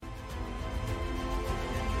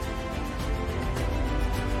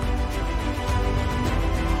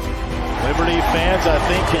fans, I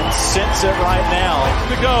think, can sense it right now.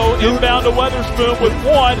 To go, inbound to Weatherspoon with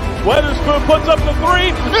one. Weatherspoon puts up the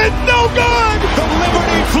three. It's no good! The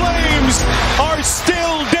Liberty Flames are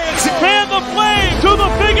still dancing. And the Flames to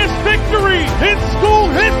the biggest victory in school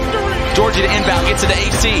history. Georgia to inbound, gets it to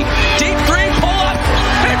AC. Deep three, pull up.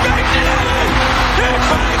 He banked it in! He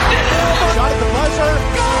banked it in! Shot at the buzzer.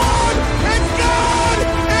 Good! It's good!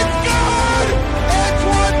 It's good! It's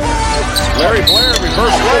one more! Larry Blair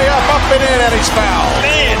reverse layup up and in, and he's fouled.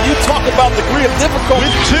 Man, you talk about degree of difficulty.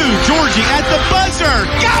 With two, Georgie at the buzzer.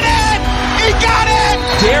 Got it! He got it!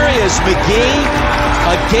 Darius McGee,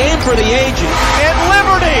 a game for the ages. And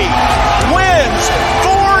Liberty wins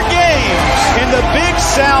 4 games in the Big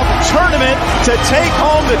South Tournament to take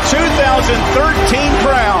home the 2013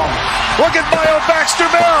 crown. Look at Bio Baxter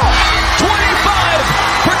now.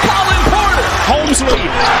 25 for Colin Porter. Holmesley,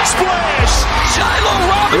 splash. Shiloh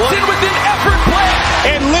Robinson with an effort play.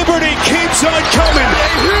 And Liberty keeps on coming. A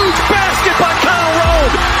huge basket by Kyle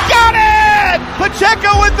Rome. Got it!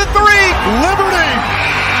 Pacheco with the 3. Liberty,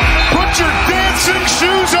 put your dancing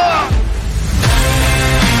shoes on.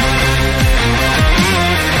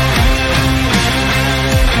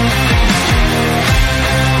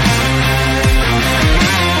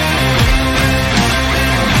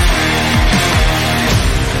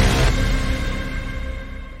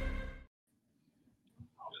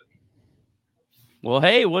 Well,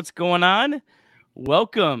 hey, what's going on?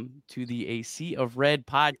 Welcome to the AC of Red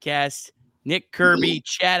podcast. Nick Kirby,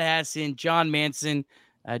 Chad Hasson, John Manson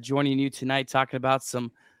joining you tonight talking about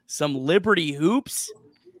some Liberty hoops.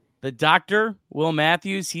 The doctor, Will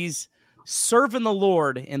Matthews, he's serving the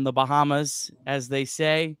Lord in the Bahamas, as they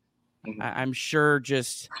say. I'm sure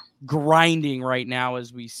just grinding right now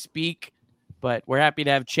as we speak, but we're happy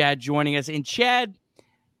to have Chad joining us. And Chad,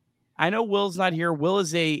 I know Will's not here. Will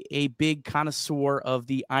is a big connoisseur of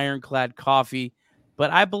the Ironclad coffee, but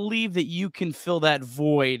I believe that you can fill that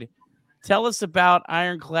void. Tell us about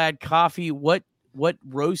Ironclad coffee. What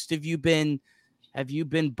roast have you been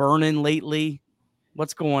burning lately?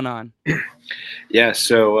 What's going on? Yeah,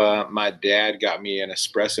 so my dad got me an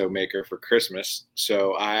espresso maker for Christmas.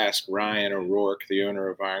 So I asked Ryan O'Rourke, the owner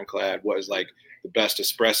of Ironclad, what is like the best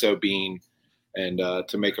espresso bean and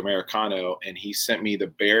to make Americano, and he sent me the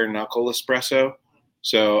bare knuckle espresso.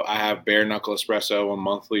 So I have bare knuckle espresso on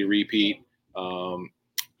monthly repeat.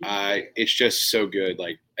 It's just so good.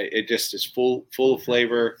 Like it just is full of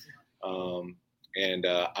flavor. And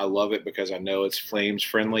I love it because I know it's Flames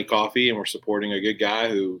friendly coffee, and we're supporting a good guy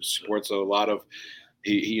who supports a lot of,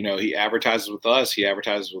 he advertises with us. He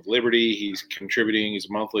advertises with Liberty. He's contributing. He's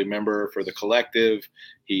a monthly member for the collective.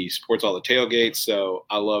 He supports all the tailgates. So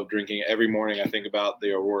I love drinking every morning. I think about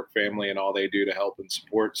the O'Rourke family and all they do to help and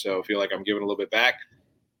support. So I feel like I'm giving a little bit back.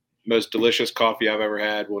 Most delicious coffee I've ever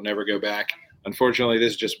had. Will never go back. Unfortunately,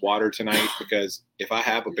 this is just water tonight because if I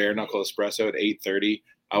have a bare knuckle espresso at 8:30,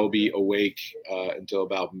 I will be awake until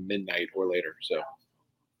about midnight or later. So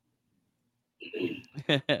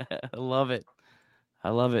I love it.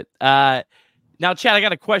 Now, Chad, I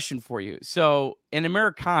got a question for you. So an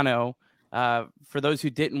Americano, for those who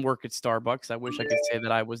didn't work at Starbucks, I wish I could say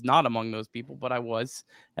that I was not among those people, but I was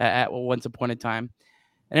at once upon a time.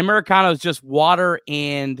 An Americano is just water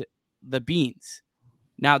and the beans.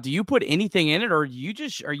 Now, do you put anything in it, or are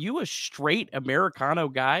you a straight Americano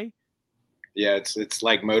guy? Yeah, it's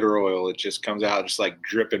like motor oil. It just comes out just like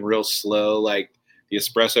dripping real slow. Like the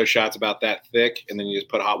espresso shot's about that thick, and then you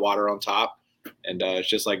just put hot water on top. And it's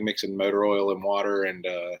just like mixing motor oil and water, and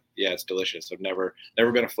yeah, it's delicious. I've never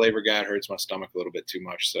been a flavor guy. It hurts my stomach a little bit too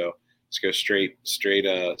much, so let's go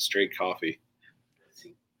straight coffee.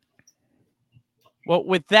 Well,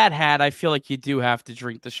 with that hat, I feel like you do have to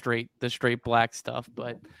drink the straight black stuff,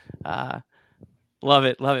 but love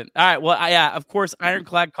it. All right, well, yeah, of course,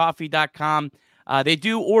 ironcladcoffee.com. They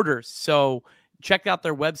do orders, so check out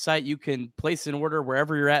their website. You can place an order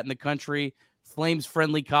wherever you're at in the country. Flames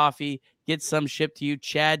friendly coffee. Get some shipped to you.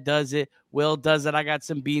 Chad does it. Will does it. I got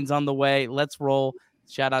some beans on the way. Let's roll.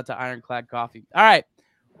 Shout out to Ironclad Coffee. All right.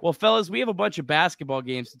 Well, fellas, we have a bunch of basketball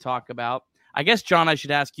games to talk about. I guess, John, I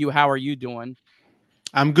should ask you, how are you doing?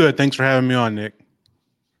 I'm good. Thanks for having me on, Nick.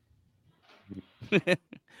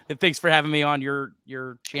 Thanks for having me on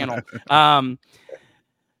your channel.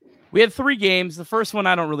 We had 3 games. The first one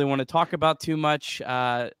I don't really want to talk about too much.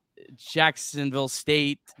 Jacksonville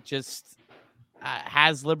State just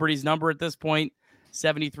has Liberty's number at this point.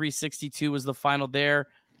 73-62 was the final there.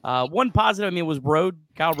 One positive, was Rode.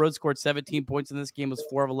 Kyle Rode scored 17 points in this game, was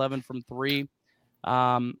 4 of 11 from 3.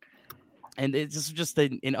 And it's just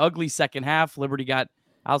an ugly second half. Liberty got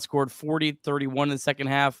outscored 40-31 in the second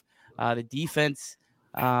half. The defense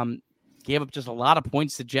gave up just a lot of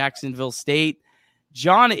points to Jacksonville State.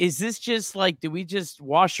 John, is this just like, do we just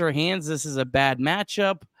wash our hands? This is a bad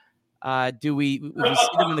matchup. Do we, if you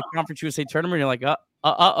see them in the Conference USA tournament, you're like,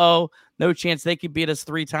 no chance they could beat us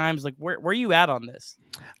 3 times. Like, where are you at on this?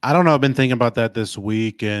 I don't know. I've been thinking about that this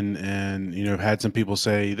week, and had some people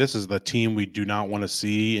say this is the team we do not want to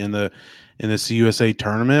see in the CUSA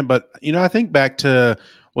tournament. But I think back to,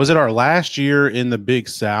 was it our last year in the Big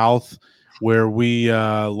South where we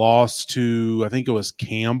lost to, I think it was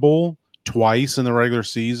Campbell twice in the regular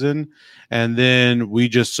season, and then we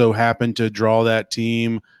just so happened to draw that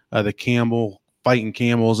team, the Campbell Fighting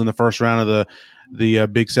Camels, in the first round of the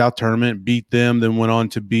Big South tournament, beat them, then went on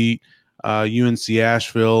to beat UNC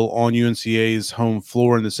Asheville on UNCA's home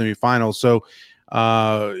floor in the semifinals. So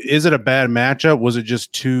is it a bad matchup? Was it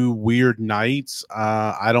just 2 weird nights?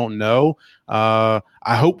 I don't know. I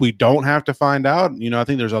hope we don't have to find out. I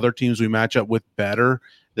think there's other teams we match up with better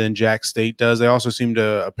than Jack State does. They also seem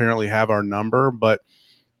to apparently have our number, but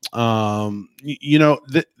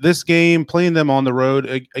this game, playing them on the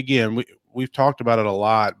road, again, we've talked about it a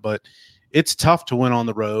lot, but it's tough to win on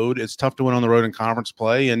the road. It's tough to win on the road in conference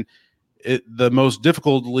play, and the most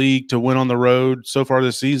difficult league to win on the road so far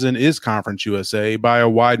this season is Conference USA by a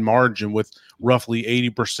wide margin, with roughly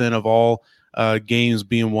 80% of all games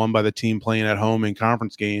being won by the team playing at home in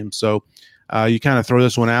conference games. So you kind of throw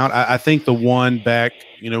this one out. I think the one back,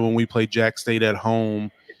 when we played Jack State at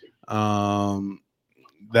home,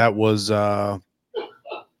 that was one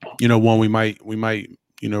we might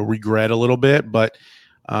regret a little bit, but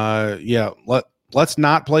let's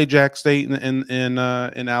not play Jack State in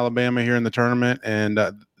Alabama here in the tournament, and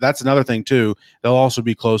that's another thing too. They'll also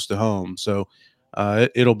be close to home, so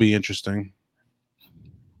it'll be interesting.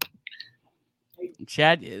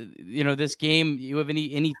 Chad, this game, you have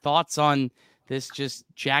any thoughts on this just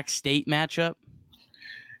Jack State matchup?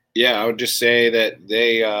 Yeah, I would just say that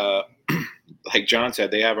they, like John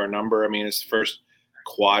said, they have our number. I mean, it's the first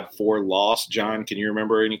quad 4 loss. John, can you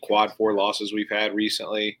remember any quad 4 losses we've had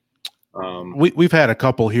recently? We've had a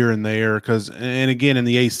couple here and there, and again, in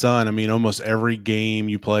the A-Sun, I mean, almost every game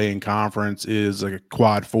you play in conference is like a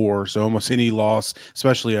quad 4. So almost any loss,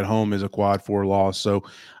 especially at home, is a quad 4 loss. So,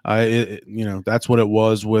 that's what it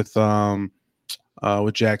was with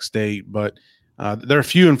Jack State, but they're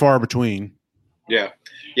few and far between. Yeah.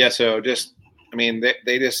 So just, I mean,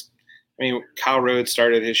 Kyle Rhodes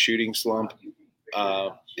started his shooting slump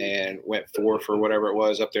and went 4 for whatever it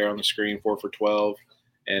was up there on the screen, 4 for 12.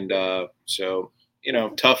 And so,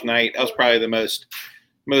 tough night. That was probably the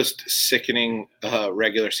most sickening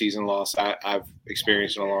regular season loss I've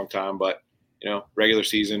experienced in a long time. But, regular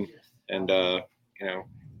season, and,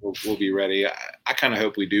 we'll be ready. I kind of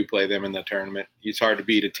hope we do play them in the tournament. It's hard to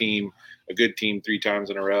beat a good team 3 times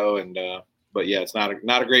in a row. And but, yeah, it's not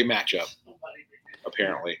a great matchup,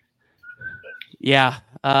 apparently. Yeah.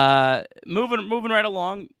 Moving right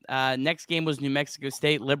along. Next game was New Mexico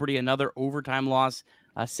State. Liberty, another overtime loss,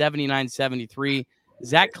 79-73.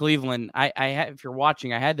 Zach Cleveland, if you're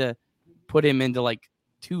watching, I had to put him into like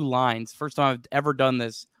 2 lines. First time I've ever done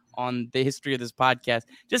this on the history of this podcast,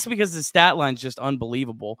 just because the stat line's just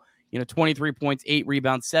unbelievable. 23 points, 8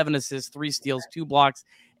 rebounds, 7 assists, 3 steals, 2 blocks.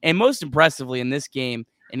 And most impressively in this game,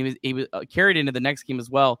 and he was carried into the next game as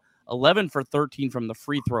well, 11 for 13 from the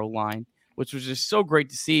free throw line, which was just so great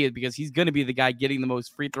to see, because he's going to be the guy getting the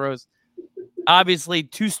most free throws. Obviously,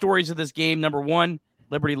 2 stories of this game. Number 1,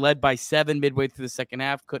 Liberty led by 7 midway through the second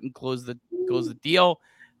half, couldn't close the deal.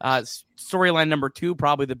 Storyline number 2,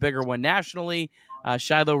 probably the bigger one nationally.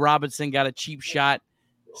 Shiloh Robinson got a cheap shot,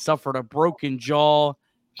 suffered a broken jaw.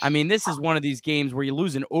 I mean, this is one of these games where you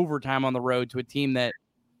lose in overtime on the road to a team that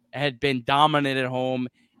had been dominant at home,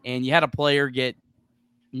 and you had a player get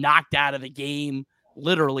knocked out of the game,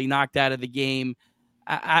 literally knocked out of the game.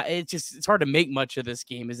 It's hard to make much of this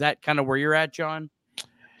game. Is that kind of where you're at, John?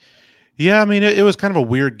 Yeah, I mean, it was kind of a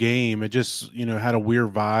weird game. It just, had a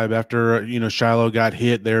weird vibe after, Shiloh got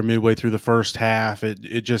hit there midway through the first half.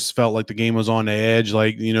 It just felt like the game was on edge.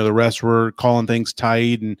 Like, the refs were calling things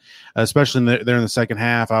tight. And especially there in the second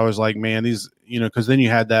half, I was like, man, these, because then you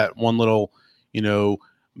had that one little,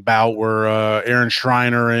 bout where Aaron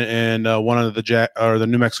Schreiner and one of the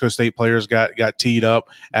New Mexico State players got teed up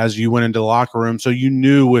as you went into the locker room. So you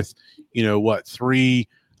knew with, 3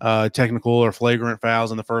 technical or flagrant fouls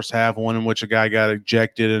in the first half, one in which a guy got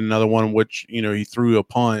ejected and another one in which, he threw a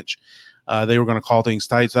punch. They were going to call things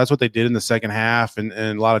tight. So that's what they did in the second half, and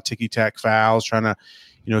a lot of ticky-tack fouls trying to,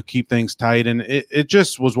 keep things tight. And it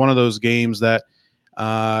just was one of those games that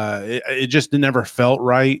it just never felt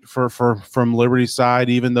right from Liberty's side,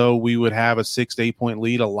 even though we would have a 6 to 8 point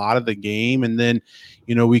lead a lot of the game. And then,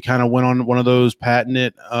 we kind of went on one of those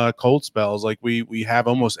patented cold spells. Like we have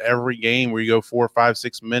almost every game where you go 4, 5,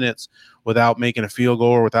 6 minutes without making a field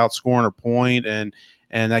goal or without scoring a point. And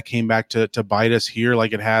that came back to bite us here,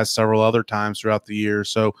 like it has several other times throughout the year.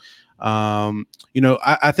 So,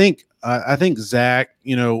 I think Zach,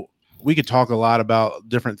 we could talk a lot about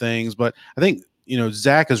different things, but I think,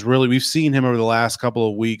 Zach is really, we've seen him over the last couple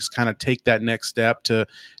of weeks kind of take that next step to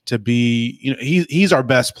be, he's our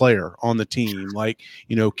best player on the team. Like,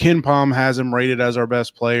 Ken Palm has him rated as our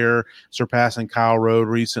best player, surpassing Kyle Road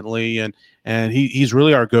recently. And he's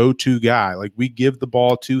really our go-to guy. Like, we give the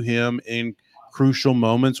ball to him in crucial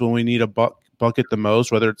moments when we need a bucket the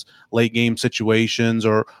most, whether it's late game situations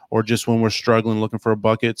or just when we're struggling looking for a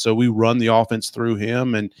bucket. So we run the offense through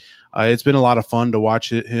him, and it's been a lot of fun to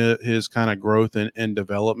watch his kind of growth and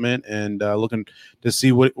development, and looking to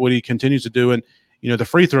see what he continues to do. And the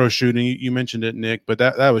free throw shooting, you mentioned it, Nick, but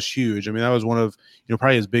that was huge. I mean, that was one of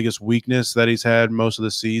probably his biggest weakness that he's had most of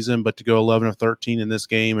the season. But to go 11 of 13 in this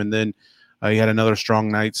game, and then he had another strong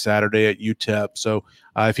night Saturday at UTEP. So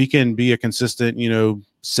if he can be a consistent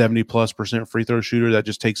 70+% free throw shooter, that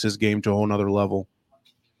just takes his game to a whole nother level.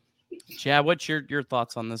 Chad, what's your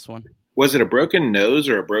thoughts on this one? Was it a broken nose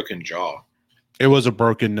or a broken jaw? It was a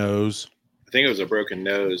broken nose. I think it was a broken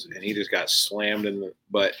nose, and he just got slammed in the.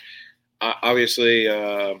 But obviously,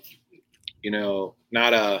 not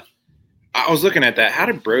a. I was looking at that. How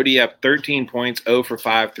did Brody have 13 points, 0 for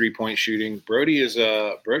 5 3-point shooting? Brody's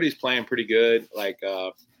playing pretty good. Like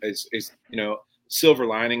silver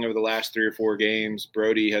lining over the last 3 or 4 games.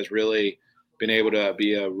 Brody has really been able to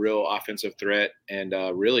be a real offensive threat and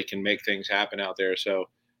really can make things happen out there. So.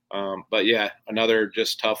 But yeah, another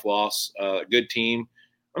just tough loss. Good team.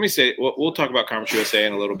 Let me say, we'll talk about Conference USA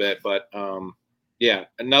in a little bit, but yeah,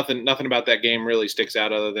 nothing about that game really sticks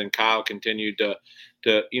out other than Kyle continued to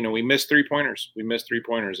we missed 3-pointers. We missed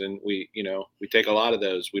 3-pointers, and we take a lot of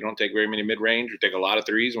those. We don't take very many mid-range. We take a lot of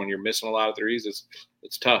threes. When you're missing a lot of threes,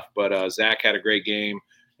 it's tough. But Zach had a great game,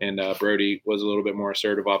 and Brody was a little bit more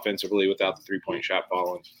assertive offensively without the 3-point shot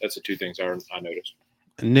falling. That's the 2 things I noticed.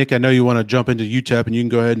 Nick, I know you want to jump into UTEP, and you can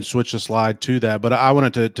go ahead and switch the slide to that. But I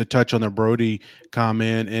wanted to touch on the Brody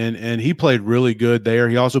comment, and he played really good there.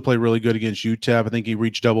 He also played really good against UTEP. I think he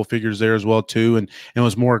reached double figures there as well too, and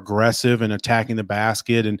was more aggressive in attacking the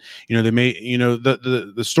basket. And they made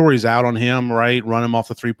the story's out on him, right? Run him off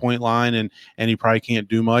the 3-point line, and he probably can't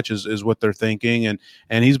do much is what they're thinking.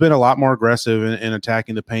 And he's been a lot more aggressive in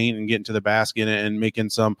attacking the paint and getting to the basket and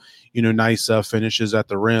making some nice finishes at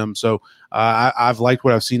the rim. So I've liked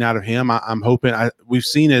what I've seen out of him. I'm hoping we've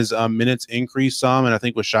seen his minutes increase some, and I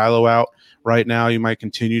think with Shiloh out right now, you might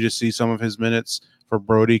continue to see some of his minutes for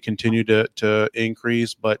Brody continue to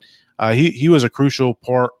increase. But he was a crucial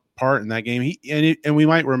part in that game. And we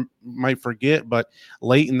might forget, but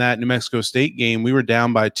late in that New Mexico State game, we were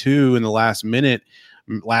down by 2 in the last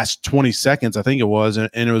 20 seconds, I think it was, and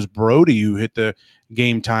it was Brody who hit the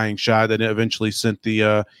game-tying shot that eventually sent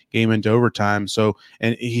the game into overtime. So,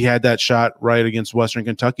 and he had that shot right against Western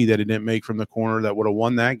Kentucky that he didn't make from the corner that would have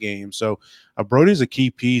won that game. So, Brody's a key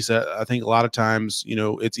piece. I think a lot of times,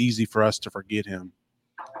 it's easy for us to forget him.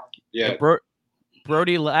 Yeah,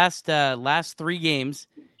 Brody last 3 games,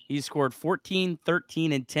 he scored 14,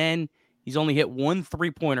 13, and 10. He's only hit 1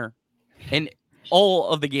 3-pointer in all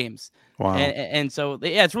of the games. Wow. And so,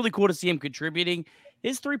 yeah, it's really cool to see him contributing.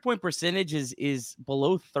 His 3-point percentage is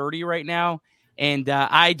below 30 right now, and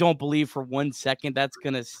I don't believe for 1 second that's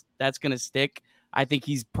gonna stick. I think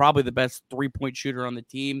he's probably the best 3-point shooter on the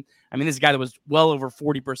team. I mean, this guy that was well over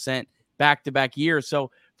 40% back-to-back years.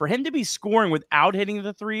 So for him to be scoring without hitting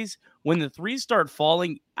the threes, when the threes start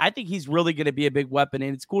falling, I think he's really going to be a big weapon,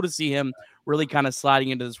 and it's cool to see him really kind of sliding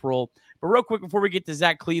into this role. But real quick, before we get to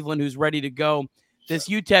Zach Cleveland, who's ready to go, this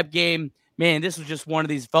UTEP game, man, this was just one of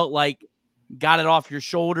these, felt like got it off your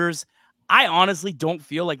shoulders. I honestly don't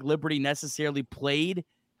feel like Liberty necessarily played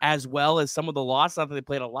as well as some of the losses. I thought they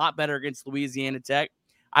played a lot better against Louisiana Tech.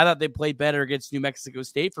 I thought they played better against New Mexico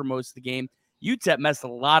State for most of the game. UTEP missed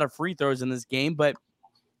a lot of free throws in this game, but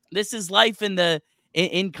this is life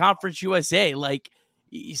in Conference USA. Like,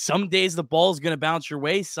 some days the ball is going to bounce your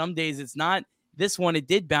way. Some days it's not. This one, it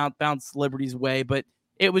did bounce Liberty's way, but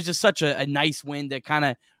it was just such a nice win to kind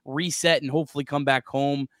of reset and hopefully come back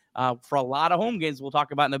home for a lot of home games we'll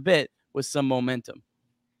talk about in a bit with some momentum.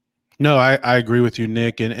 No, I agree with you,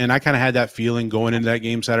 Nick, and I kind of had that feeling going into that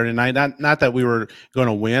game Saturday night. Not that we were going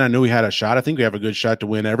to win. I knew we had a shot. I think we have a good shot to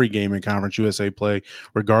win every game in Conference USA play,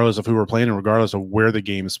 regardless of who we're playing and regardless of where the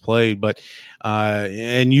game is played. But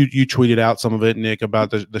and you tweeted out some of it, Nick, about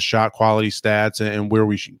the shot quality stats and where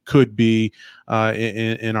we could be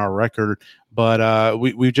in our record. But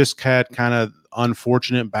we've just had kind of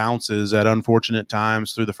unfortunate bounces at unfortunate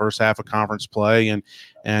times through the first half of conference play, and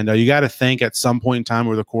you got to think at some point in time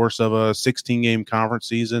over the course of a 16-game conference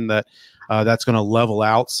season that that's going to level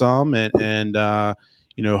out some, and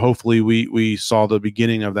hopefully we saw the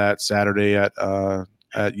beginning of that Saturday at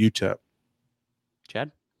UTEP.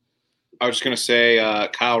 Chad? I was just going to say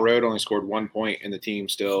Kyle Road only scored 1 point, and the team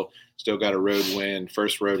still got a road win,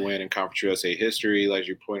 first road win in Conference USA history, as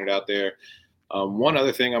you pointed out there. One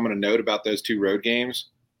other thing I'm going to note about those two road games,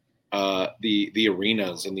 the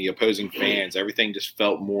arenas and the opposing fans, everything just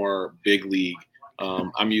felt more big league.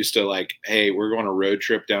 I'm used to like, hey, we're going on a road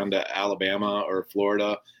trip down to Alabama or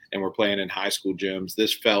Florida, and we're playing in high school gyms.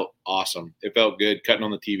 This felt awesome. It felt good cutting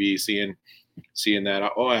on the TV, seeing that.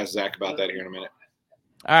 I'll ask Zach about that here in a minute.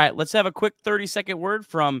 All right, let's have a quick 30-second word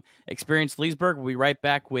from Experience Leesburg. We'll be right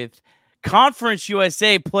back with Conference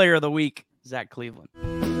USA Player of the Week, Zach Cleveland.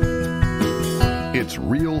 It's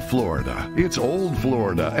real Florida. It's old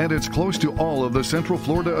Florida, and it's close to all of the Central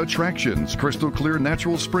Florida attractions. Crystal clear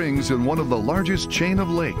natural springs in one of the largest chain of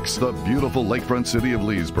lakes. The beautiful lakefront city of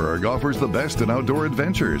Leesburg offers the best in outdoor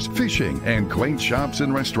adventures, fishing, and quaint shops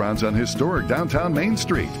and restaurants on historic downtown Main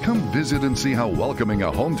Street. Come visit and see how welcoming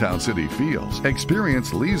a hometown city feels.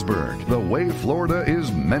 Experience Leesburg, the way Florida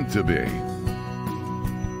is meant to be.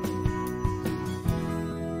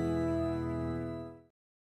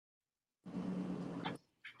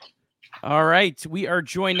 All right, we are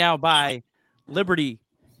joined now by Liberty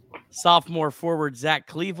sophomore forward Zach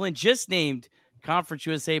Cleveland, just named Conference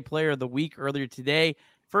USA Player of the Week earlier today.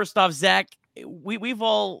 First off, Zach, we've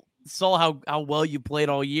all saw how well you played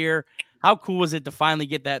all year. How cool was it to finally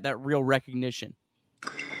get that real recognition?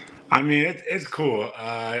 I mean, it's cool.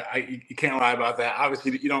 You can't lie about that.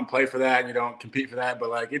 Obviously, you don't play for that and you don't compete for that,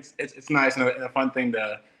 but like it's nice and a fun thing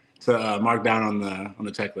to mark down on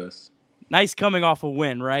the checklist. Nice coming off a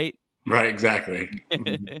win, right? Right, exactly.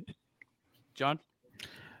 John?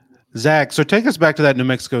 Zach, so take us back to that New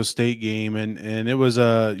Mexico State game, and it was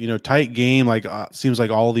a tight game, like seems like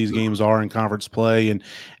all these games are in conference play,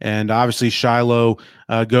 and obviously Shiloh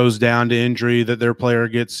goes down to injury, that their player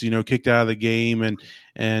gets kicked out of the game,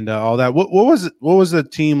 and all that. What was the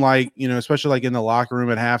team like, especially like in the locker room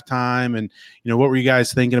at halftime, and what were you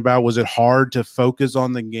guys thinking about? Was it hard to focus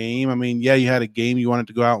on the game? I mean, yeah, you had a game you wanted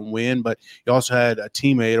to go out and win, but you also had a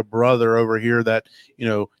teammate, a brother over here that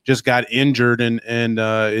just got injured and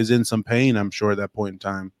is in some pain, I'm sure, at that point in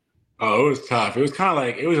time. Oh, it was tough. It was kind of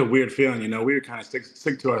like, it was a weird feeling, we were kind of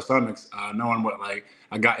sick to our stomachs, knowing what, like,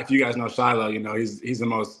 if you guys know Shiloh, he's the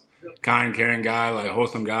most kind, caring guy, like a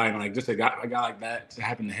wholesome guy, and like just a guy like that to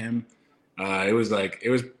happen to him. It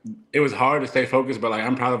was hard to stay focused, but like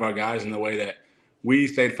I'm proud of our guys in the way that we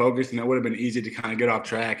stayed focused, and it would have been easy to kind of get off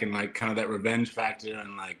track and like kind of that revenge factor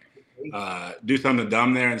and like do something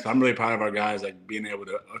dumb there. And so I'm really proud of our guys, like being able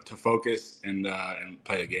to focus and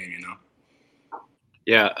play the game,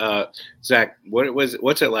 Yeah, Zach,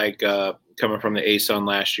 what's it like coming from the ASUN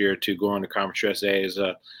last year to going to Conference USA?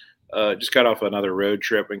 Just got off another road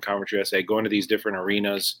trip in Conference USA, going to these different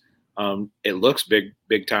arenas. It looks big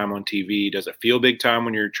time on TV. Does it feel big time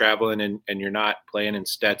when you're traveling and you're not playing in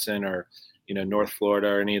Stetson or North Florida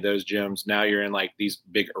or any of those gyms? Now you're in like these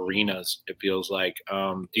big arenas, it feels like.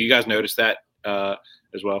 Do you guys notice that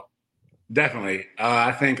as well? Definitely.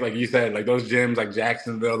 I think, like you said, like those gyms like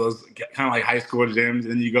Jacksonville, those kind of like high school gyms,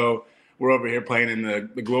 and then we're over here playing in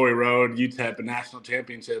the Glory Road UTEP National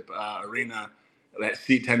Championship arena that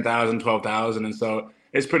seat 10,000, 12,000. And so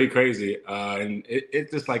it's pretty crazy. And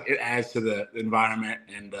it just like, it adds to the environment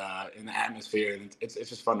and in the atmosphere. And it's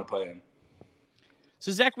just fun to play in.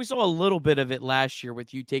 So, Zach, we saw a little bit of it last year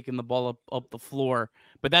with you taking the ball up the floor,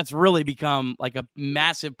 but that's really become like a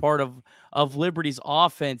massive part of Liberty's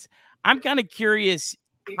offense. I'm kind of curious,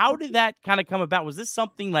 how did that kind of come about? Was this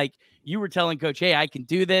something like you were telling Coach, hey, I can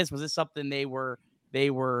do this? Was this something they were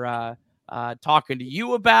talking to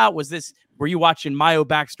you about? Were you watching Mayo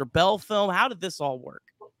Baxter Bell film? How did this all work?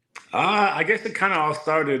 I guess it kind of all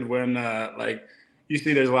started when like you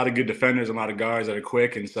see there's a lot of good defenders, a lot of guards that are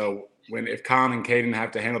quick, and so if Colin and Caden have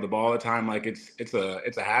to handle the ball all the time, like it's a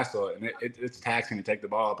hassle, and it's taxing to take the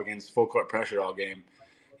ball up against full court pressure all game.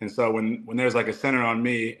 And so when there's like a center on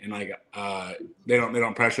me and like they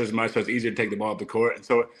don't pressure as much, so it's easier to take the ball up the court. And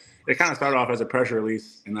so it kind of started off as a pressure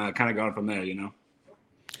release and kind of gone from there,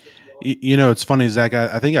 It's funny, Zach.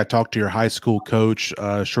 I think I talked to your high school coach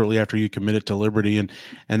shortly after you committed to Liberty,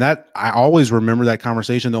 and that I always remember that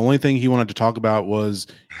conversation. The only thing he wanted to talk about was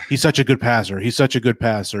he's such a good passer. He's such a good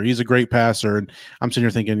passer. He's a great passer. And I'm sitting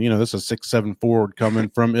here thinking, this is a 6'7" forward coming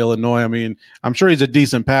from Illinois. I mean, I'm sure he's a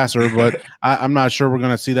decent passer, but I'm not sure we're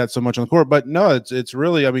going to see that so much on the court. But no, it's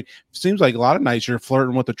really. I mean, it seems like a lot of nights you're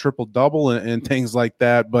flirting with a triple double and things like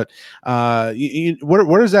that. But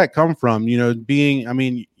where does that come from? Being. I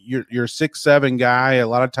mean. You're 6'7" guy. A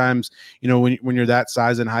lot of times, when you're that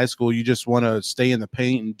size in high school, you just want to stay in the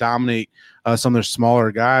paint and dominate some of the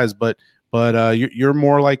smaller guys. But you're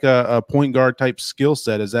more like a point guard type skill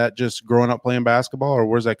set. Is that just growing up playing basketball, or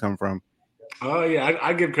where's that come from? Oh yeah,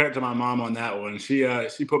 I give credit to my mom on that one. She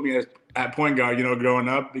put me at point guard, growing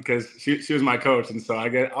up because she was my coach, and so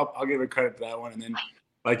I'll give her credit for that one. And then,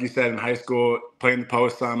 like you said, in high school, playing the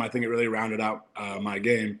post some, I think it really rounded out my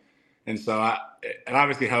game. And so it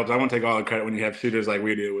obviously helps. I won't take all the credit when you have shooters like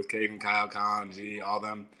we do with Caden, Kyle, Con, G, all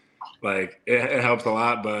them. Like it helps a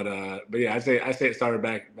lot, but yeah, I say it started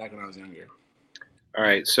back when I was younger. All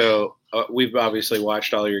right, so we've obviously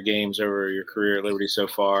watched all your games over your career at Liberty so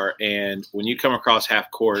far, and when you come across half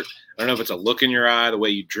court, I don't know if it's a look in your eye, the way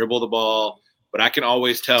you dribble the ball, but I can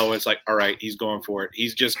always tell when it's like, all right, he's going for it.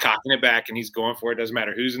 He's just cocking it back and he's going for it. Doesn't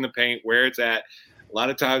matter who's in the paint, where it's at. A lot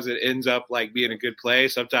of times it ends up like being a good play.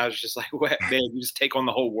 Sometimes it's just like, man, you just take on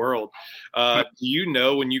the whole world. Do you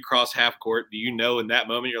know when you cross half court, do you know in that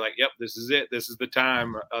moment you're like, yep, this is it. This is the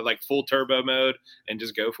time, like full turbo mode and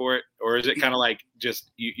just go for it? Or is it kind of like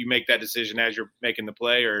just you make that decision as you're making the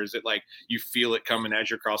play? Or is it like you feel it coming as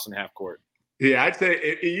you're crossing half court? Yeah, I'd say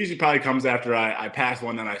it usually probably comes after I pass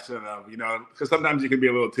one that I shouldn't have, because sometimes you can be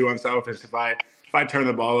a little too unselfish. If I turn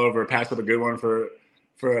the ball over, pass up a good one for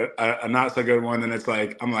a not so good one, then it's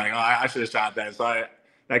like I'm like, oh, I should have shot that. So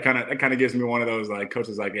that kind of gives me one of those like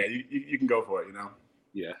coaches like, yeah, you can go for it,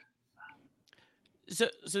 Yeah.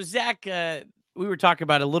 So Zach, we were talking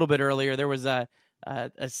about a little bit earlier. There was a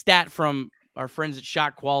stat from our friends at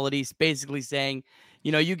Shot Qualities, basically saying,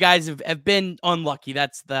 you guys have been unlucky.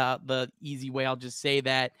 That's the easy way. I'll just say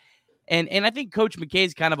that. And I think Coach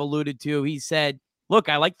McKay's kind of alluded to. He said, look,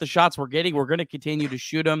 I like the shots we're getting. We're going to continue to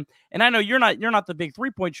shoot them. And I know you're not the big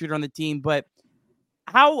 3-point shooter on the team, but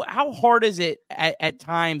how hard is it at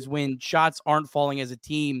times when shots aren't falling as a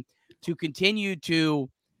team to continue to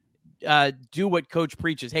do what Coach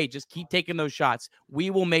preaches? Hey, just keep taking those shots. We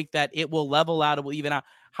will make that. It will level out. It will even out.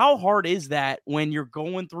 How hard is that when you're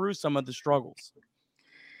going through some of the struggles?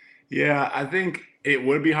 Yeah, I think it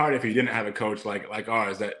would be hard if you didn't have a coach like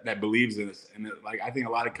ours that believes in this. And I think a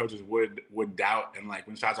lot of coaches would doubt, and like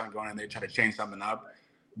when shots aren't going in, they try to change something up.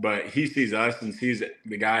 But he sees us and sees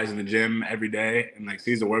the guys in the gym every day, and like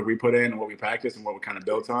sees the work we put in and what we practice and what we kind of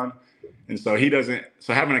built on. And so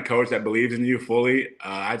so having a coach that believes in you fully,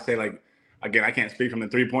 I'd say, like, again, I can't speak from the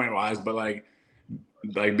 3-point wise, but like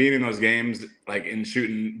being in those games, like in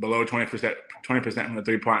shooting below 20% from the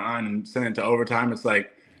 3-point line and sending it to overtime, it's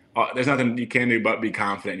like, there's nothing you can do but be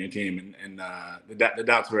confident in your team, and the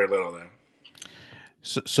doubt's very little there.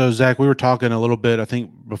 So Zach, we were talking a little bit, I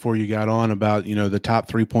think, before you got on about the top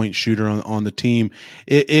 3-point shooter on the team.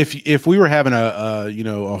 If we were having a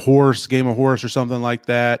game of horse or something like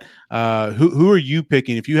that, who are you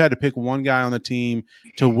picking? If you had to pick one guy on the team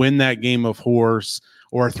to win that game of horse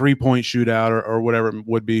or a 3-point shootout or whatever it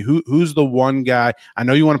would be, who's the one guy? I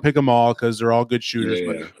know you want to pick them all because they're all good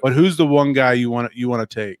shooters, but who's the one guy you want to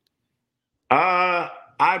take?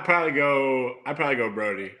 I'd probably go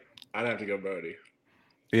Brody. I'd have to go Brody.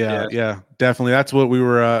 Yeah, definitely. That's what we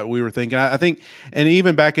were thinking. I think, and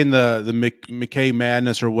even back in the McKay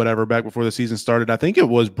madness or whatever, back before the season started, I think it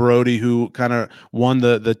was Brody who kind of won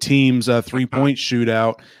the team's 3-point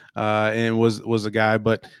shootout, and was a guy.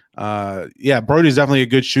 But Brody's definitely a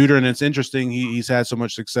good shooter, and it's interesting. He's had so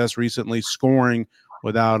much success recently scoring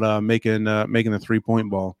without making the 3-point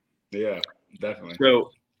ball. Yeah, definitely.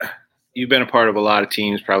 So you've been a part of a lot of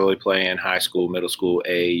teams, probably playing high school, middle school,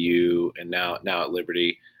 AAU, and now at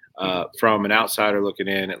Liberty. From an outsider looking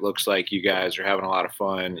in, it looks like you guys are having a lot of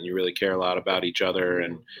fun and you really care a lot about each other.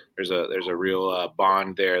 And there's a real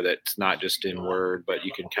bond there that's not just in word, but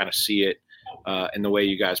you can kind of see it in the way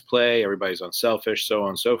you guys play. Everybody's unselfish, so on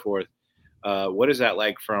and so forth. What is that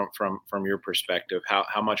like from your perspective?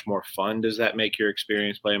 How much more fun does that make your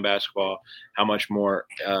experience playing basketball? How much more,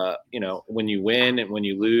 when you win and when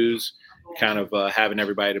you lose, kind of having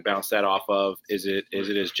everybody to bounce that off of? Is it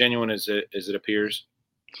as genuine as it appears?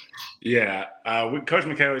 Yeah, Coach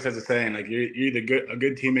McKay always has a saying, like, you're either a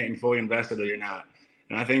good teammate and fully invested, or you're not.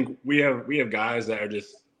 And I think we have guys that are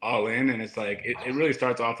just all in, and it's like it really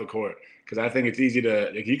starts off the court. because I think it's easy to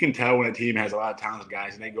you can tell when a team has a lot of talented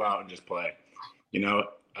guys and they go out and just play,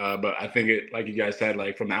 But I think it, like you guys said,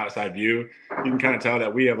 like from the outside view, you can kind of tell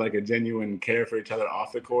that we have like a genuine care for each other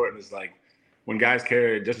off the court, and it's like when guys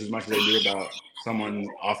care just as much as they do about someone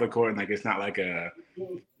off the court, and like it's not like a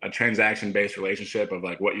transaction-based relationship of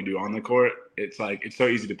like what you do on the court. It's like it's so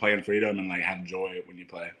easy to play in freedom and like have joy when you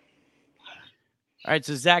play. All right,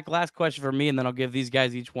 so Zach, last question for me, and then I'll give these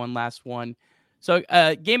guys each one last one. So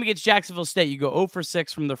game against Jacksonville State, you go 0 for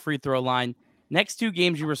 6 from the free throw line. Next two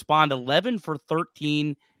games, you respond 11 for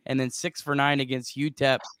 13 and then 6 for 9 against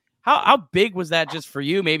UTEP. How big was that just for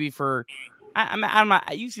you? Maybe for I'm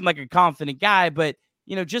not. You seem like a confident guy, but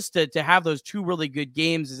just to have those two really good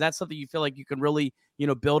games, is that something you feel like you can really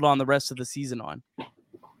build on the rest of the season on?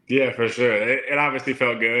 Yeah, for sure. It obviously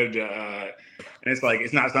felt good. And it's like,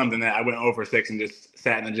 it's not something that I went 0 for 6 and just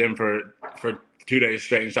sat in the gym for 2 days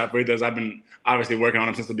straight and shot free throws. I've been obviously working on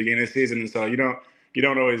them since the beginning of the season. And so you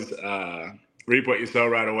don't always reap what you sow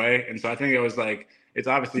right away. And so I think it was like, it's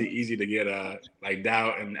obviously easy to get like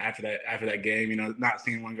doubt. And after that game, not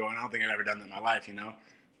seeing one going, I don't think I've ever done that in my life,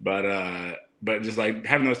 but just like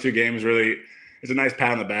having those two games really, it's a nice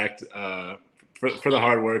pat on the back for the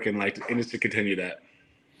hard work and just to continue that.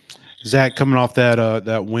 Zach, coming off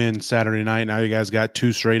that win Saturday night, now you guys got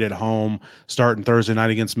 2 straight at home, starting Thursday night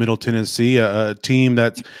against Middle Tennessee, a team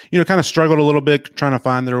that's kind of struggled a little bit trying to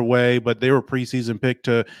find their way, but they were preseason picked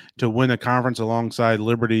to win the conference alongside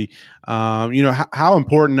Liberty. How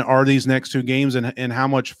important are these next 2 games, and how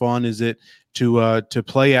much fun is it to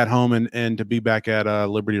play at home and to be back at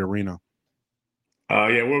Liberty Arena?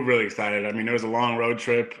 Yeah, we're really excited. I mean, it was a long road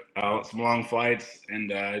trip, some long flights,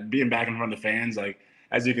 and being back in front of the fans, like,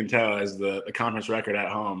 as you can tell, as the conference record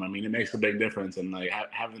at home, I mean, it makes a big difference. And like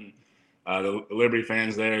having the Liberty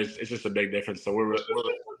fans there, it's just a big difference. So we're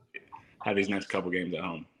have these next couple games at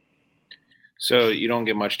home. So you don't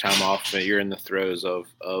get much time off, but you're in the throes of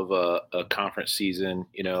a conference season.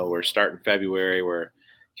 We're starting February. We're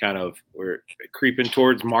creeping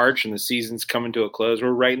towards March, and the season's coming to a close. We're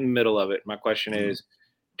right in the middle of it. My question is,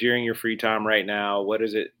 during your free time right now, what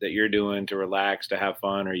is it that you're doing to relax, to have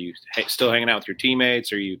fun? Are you still hanging out with your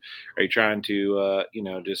teammates? Are you trying to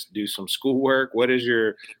just do some schoolwork? What is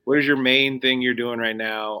your main thing you're doing right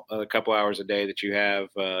now, a couple hours a day that you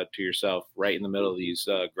have to yourself right in the middle of these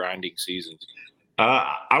grinding seasons?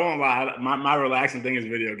 I won't lie, my relaxing thing is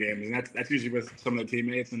video games, and that's usually with some of the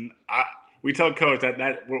teammates. And we tell coach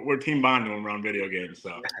that we're team bonding when we're on video games.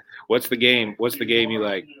 So what's the game you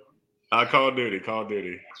like? Call of Duty.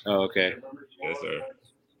 Oh, okay. Yes, sir.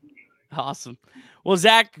 Awesome. Well,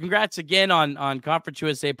 Zach, congrats again on Conference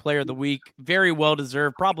USA Player of the Week. Very well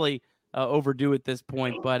deserved. Probably overdue at this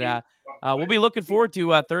point, but we'll be looking forward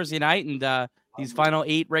to Thursday night and these final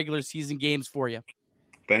 8 regular season games for you.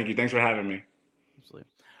 Thank you. Thanks for having me. Absolutely.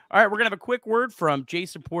 All right, we're gonna have a quick word from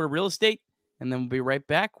Jason Porter Real Estate, and then we'll be right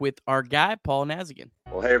back with our guy Paul Nazigan.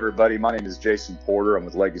 Well, hey, everybody. My name is Jason Porter. I'm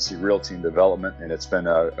with Legacy Realty and Development, and it's been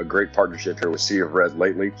a great partnership here with Sea of Red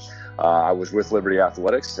lately. I was with Liberty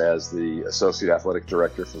Athletics as the Associate Athletic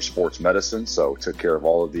Director for Sports Medicine, so took care of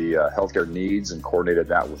all of the healthcare needs and coordinated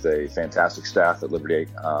that with a fantastic staff at Liberty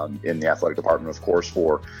in the athletic department, of course,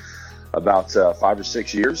 for about 5 or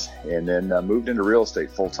 6 years, and then moved into real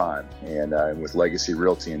estate full-time and with Legacy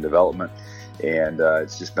Realty and Development. And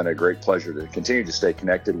it's just been a great pleasure to continue to stay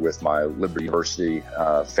connected with my Liberty University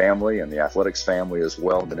family and the athletics family as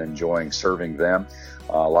well. Been enjoying serving them.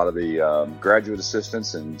 A lot of the graduate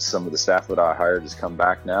assistants and some of the staff that I hired has come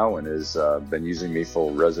back now and has been using me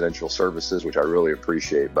for residential services, which I really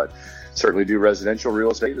appreciate. But certainly do residential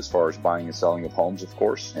real estate as far as buying and selling of homes, of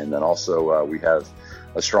course. And then also we have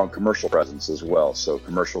a strong commercial presence as well. So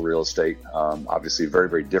commercial real estate, obviously a very,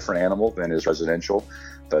 very different animal than is residential.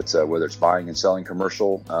 But whether it's buying and selling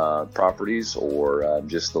commercial properties or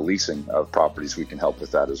just the leasing of properties, we can help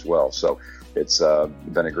with that as well. So it's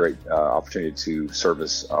been a great opportunity to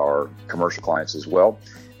service our commercial clients as well.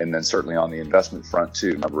 And then certainly on the investment front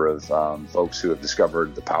too, a number of folks who have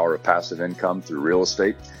discovered the power of passive income through real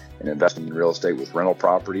estate and investing in real estate with rental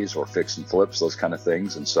properties or fix and flips, those kind of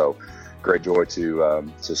things. And so great joy to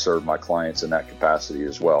serve my clients in that capacity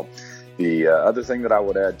as well. The other thing that I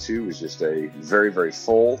would add too is just a very, very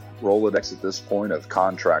full Rolodex at this point of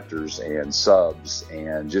contractors and subs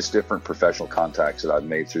and just different professional contacts that I've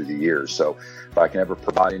made through the years. So if I can ever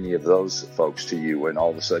provide any of those folks to you and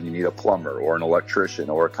all of a sudden you need a plumber or an electrician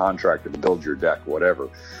or a contractor to build your deck, whatever,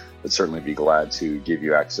 I'd certainly be glad to give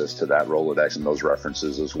you access to that Rolodex and those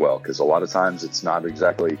references as well. Because a lot of times it's not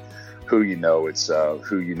exactly who you know. It's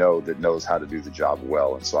who you know that knows how to do the job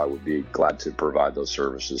well. And so I would be glad to provide those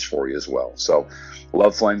services for you as well. So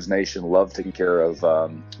love Flames Nation, love taking care of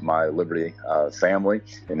my Liberty family.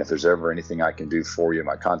 And if there's ever anything I can do for you,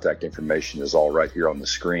 my contact information is all right here on the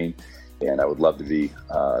screen. And I would love to be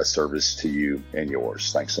a service to you and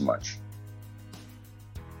yours. Thanks so much.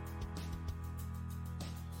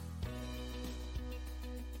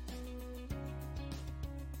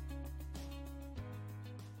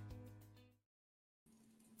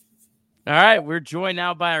 All right, we're joined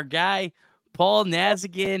now by our guy, Paul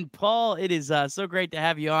Nazigan. Paul, it is so great to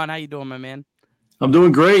have you on. How you doing, my man? I'm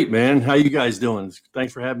doing great, man. How you guys doing?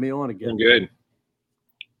 Thanks for having me on again.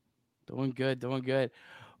 Doing good. Doing good.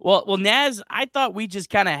 Well, Naz, I thought we just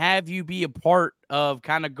kind of have you be a part of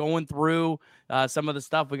kind of going through some of the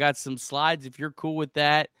stuff. We got some slides, if you're cool with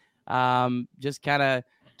that. Just kind of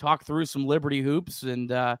talk through some Liberty hoops and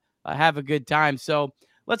have a good time. So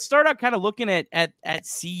let's start out kind of looking at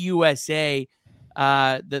CUSA,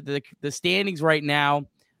 the standings right now.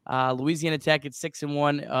 Louisiana Tech at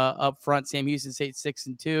 6-1 up front. Sam Houston State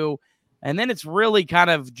 6-2, and then it's really kind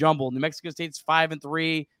of jumbled. New Mexico State's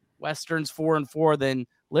 5-3, Western's 4-4. Then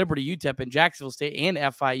Liberty, UTEP, and Jacksonville State and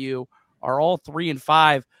FIU are all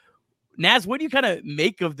 3-5. Naz, what do you kind of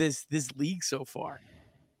make of this league so far?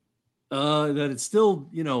 That it's still,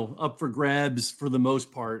 up for grabs for the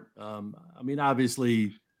most part. I mean,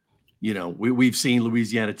 obviously, we've seen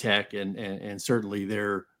Louisiana Tech and certainly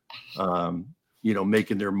they're,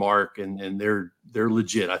 making their mark and they're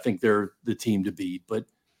legit. I think they're the team to beat, but,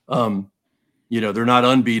 they're not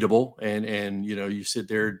unbeatable. And you sit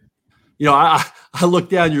there, I look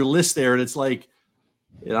down your list there and it's like,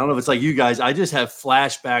 I don't know if it's like you guys, I just have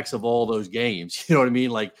flashbacks of all those games. You know what I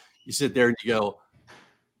mean? Like you sit there and you go,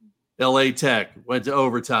 LA Tech went to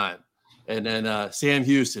overtime. And then Sam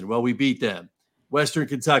Houston, well, we beat them. Western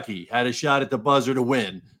Kentucky had a shot at the buzzer to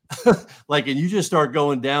win. And you just start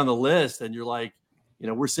going down the list and you're like,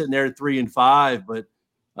 we're sitting there at 3-5, but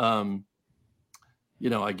I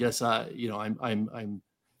guess I'm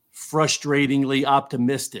frustratingly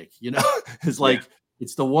optimistic, it's like,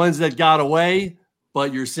 it's the ones that got away,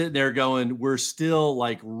 but you're sitting there going, we're still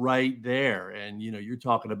like right there. And, you're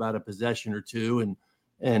talking about a possession or two and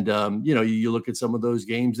you look at some of those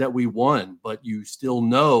games that we won, but you still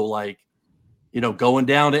know, going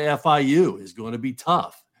down to FIU is going to be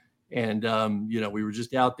tough. And, we were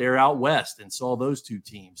just out west and saw those two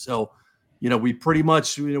teams. So, we pretty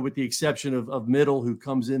much, with the exception of Middle, who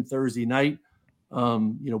comes in Thursday night,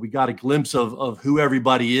 we got a glimpse of who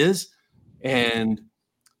everybody is. And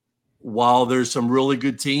while there's some really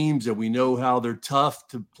good teams and we know how they're tough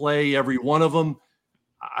to play, every one of them,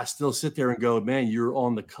 I still sit there and go, man, you're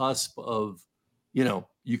on the cusp of,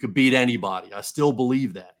 you could beat anybody. I still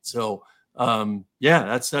believe that. So,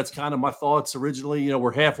 that's kind of my thoughts originally.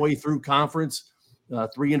 We're halfway through conference,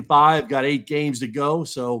 3-5, got 8 games to go.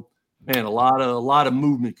 So, man, a lot of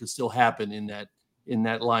movement could still happen in that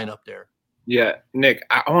lineup there. Yeah, Nick,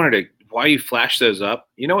 I wanted to, while you flash those up,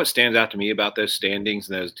 what stands out to me about those standings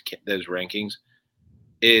and those rankings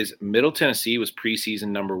is Middle Tennessee was preseason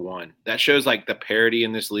number 1. That shows like the parity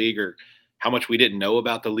in this league, or how much we didn't know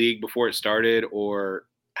about the league before it started, or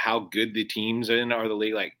how good the teams are the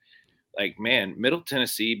league. Like, man, Middle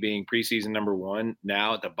Tennessee being preseason number 1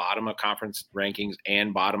 now at the bottom of conference rankings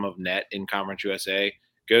and bottom of net in Conference USA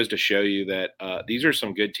goes to show you that these are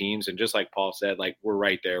some good teams. And just like Paul said, like, we're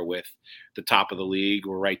right there with the top of the league.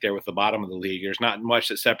 We're right there with the bottom of the league. There's not much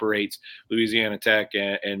that separates Louisiana Tech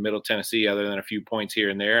and Middle Tennessee other than a few points here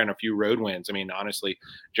and there and a few road wins. I mean, honestly,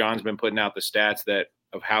 John's been putting out the stats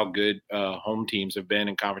of how good home teams have been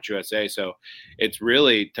in Conference USA. So it's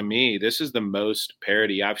really, to me, this is the most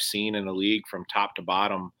parity I've seen in a league from top to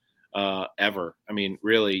bottom ever. I mean,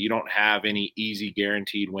 really, you don't have any easy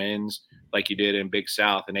guaranteed wins like you did in Big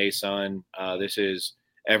South and ASUN. This is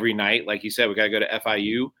every night. Like you said, we got to go to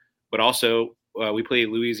FIU, but also we play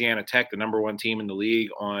Louisiana Tech, the number 1 team in the league,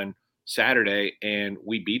 on Saturday, and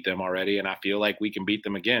we beat them already, and I feel like we can beat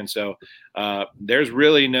them again. So there's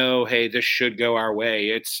really no, hey, this should go our way.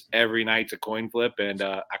 It's every night's a coin flip, and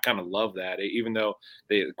I kind of love that. Even though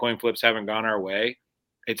the coin flips haven't gone our way,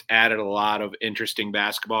 it's added a lot of interesting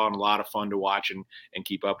basketball and a lot of fun to watch and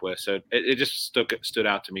keep up with. So it just stood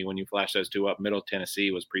out to me when you flash those two up. Middle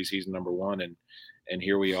Tennessee was preseason number 1, and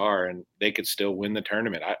here we are, and they could still win the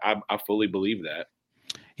tournament. I fully believe that.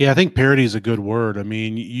 Yeah, I think parity is a good word. I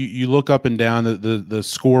mean, you look up and down the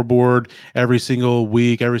scoreboard every single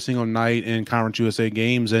week, every single night in Conference USA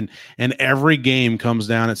games, and every game comes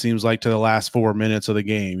down, it seems like, to the last 4 minutes of the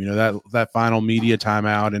game. That final media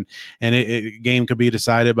timeout, and game could be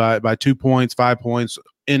decided by 2 points, 5 points,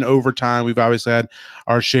 in overtime. We've obviously had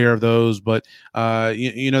our share of those, but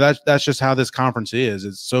that's just how this conference is.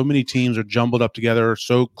 It's so many teams are jumbled up together,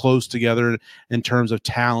 so close together in terms of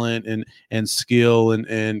talent and skill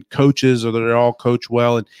and coaches, or they're all coached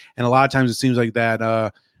well. And a lot of times it seems like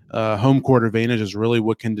that home court advantage is really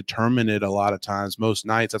what can determine it a lot of times. Most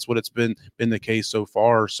nights, that's what it's been the case so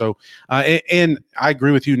far. So, and I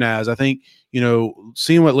agree with you, Naz. I think,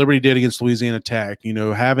 seeing what Liberty did against Louisiana Tech,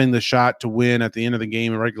 having the shot to win at the end of the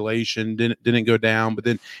game in regulation, didn't go down, but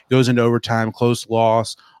then goes into overtime, close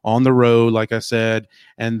loss on the road, like I said.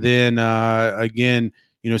 And then again,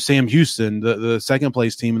 Sam Houston, the second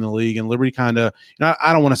place team in the league, and Liberty kind of,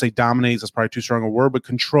 I don't want to say dominates, that's probably too strong a word, but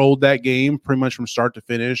controlled that game pretty much from start to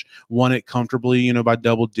finish, won it comfortably, by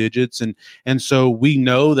double digits. And so we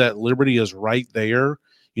know that Liberty is right there,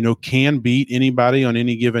 can beat anybody on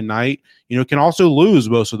any given night, can also lose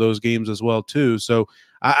most of those games as well too. So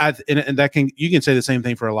and that you can say the same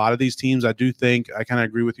thing for a lot of these teams. I do think I kind of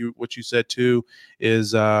agree with you. What you said too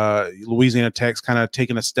is Louisiana Tech's kind of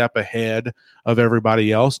taking a step ahead of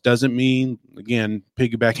everybody else. Doesn't mean, again,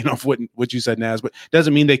 piggybacking off what you said, Naz, but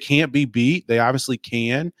doesn't mean they can't be beat. They obviously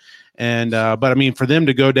can. And but I mean, for them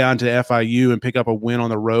to go down to FIU and pick up a win on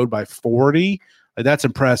the road by 40. That's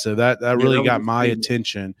impressive. That really got my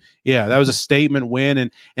attention. Yeah, that was a statement win,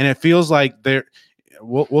 and it feels like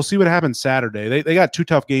we'll see what happens Saturday. They got two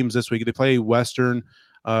tough games this week. They play Western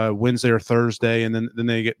Wednesday or Thursday, and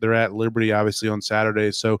then they're at Liberty obviously on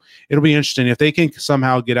Saturday. So it'll be interesting if they can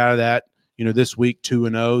somehow get out of that. This week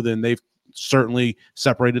 2-0, then they've certainly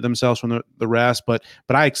separated themselves from the rest. But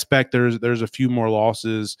I expect there's a few more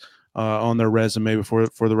losses on their resume before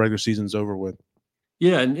the regular season's over with.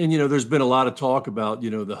 Yeah, and there's been a lot of talk about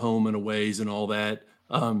the home and aways and all that.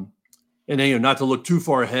 And not to look too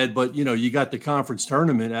far ahead, but you got the conference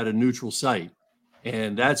tournament at a neutral site,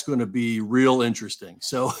 and that's going to be real interesting.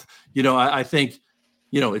 So I think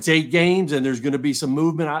it's 8 games, and there's going to be some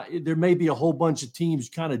movement. There may be a whole bunch of teams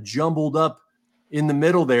kind of jumbled up in the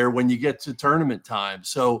middle there when you get to tournament time.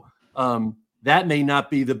 So that may not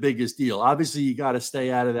be the biggest deal. Obviously, you got to stay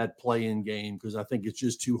out of that play-in game because I think it's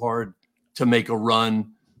just too hard to make a run,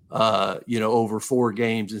 over 4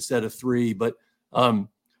 games instead of 3. But,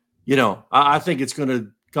 I think it's going to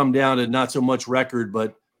come down to not so much record,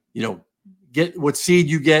 but, get what seed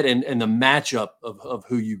you get and the matchup of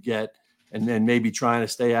who you get, and then maybe trying to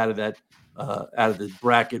stay out of that, out of the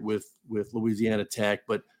bracket with Louisiana Tech.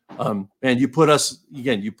 But, and you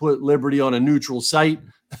put Liberty on a neutral site,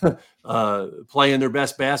 playing their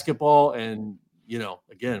best basketball. And,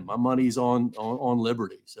 again, my money's on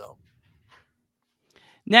Liberty. So.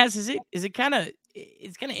 Naz, it's kind of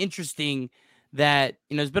interesting that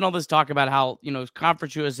there's been all this talk about how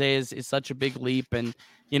Conference USA is such a big leap, and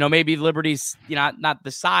maybe Liberty's not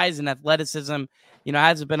the size and athleticism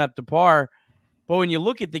hasn't been up to par, but when you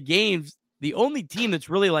look at the games, the only team that's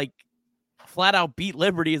really like flat out beat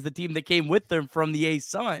Liberty is the team that came with them from the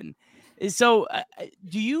ASUN. So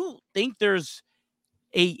do you think there's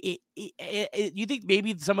you think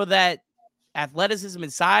maybe some of that athleticism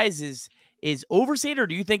and size is overstated, or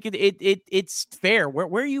do you think it's fair?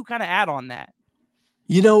 Where are you kind of at on that?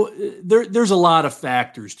 There's a lot of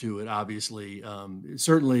factors to it, obviously.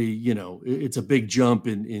 Certainly, it's a big jump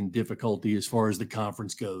in difficulty as far as the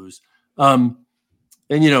conference goes. And,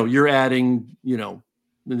 you're adding,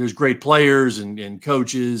 there's great players and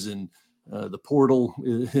coaches, and the portal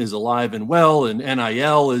is alive and well, and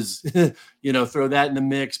NIL is, throw that in the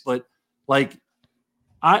mix. But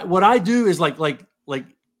what I do is like,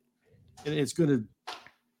 and it's going to,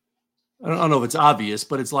 I don't know if it's obvious,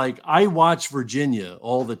 but it's like I watch Virginia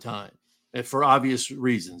all the time, and for obvious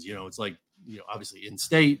reasons. It's like, obviously in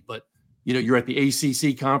state, but, you're at the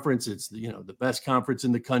ACC conference. It's, the best conference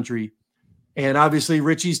in the country. And obviously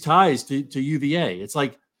Richie's ties to UVA. It's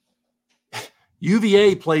like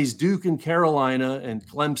UVA plays Duke and Carolina and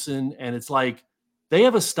Clemson, and it's like they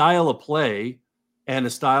have a style of play and a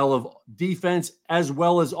style of defense as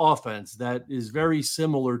well as offense that is very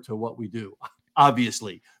similar to what we do,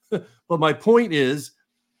 obviously. But my point is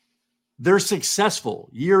they're successful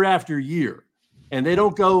year after year, and they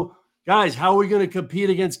don't go, guys, how are we going to compete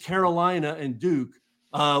against Carolina and Duke?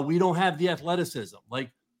 We don't have the athleticism.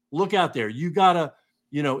 Like, look out there. You got to,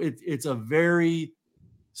 it's a very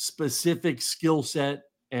specific skill set.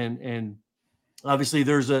 And obviously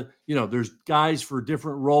there's guys for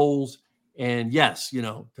different roles. And yes,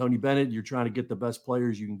 Tony Bennett, you're trying to get the best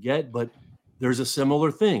players you can get, but there's a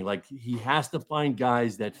similar thing. Like, he has to find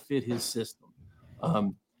guys that fit his system.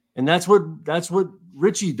 And that's what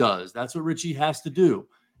Richie does. That's what Richie has to do.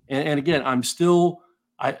 And again,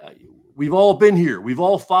 we've all been here. We've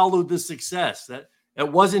all followed the success that,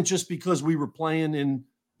 It wasn't just because we were playing in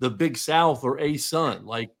the Big South or ASUN.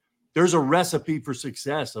 Like, there's a recipe for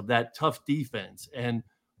success of that tough defense and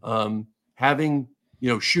having,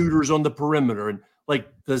 shooters on the perimeter. And like,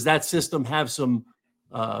 does that system have some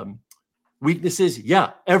weaknesses?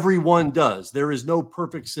 Yeah, everyone does. There is no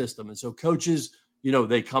perfect system. And so coaches,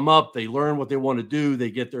 they come up, they learn what they want to do, they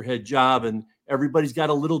get their head job, and everybody's got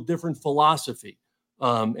a little different philosophy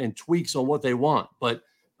and tweaks on what they want. But,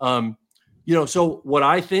 so what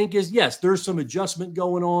I think is, yes, there's some adjustment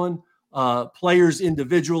going on. Players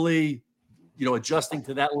individually, adjusting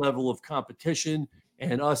to that level of competition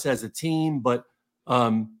and us as a team. But,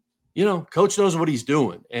 coach knows what he's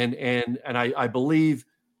doing. And I believe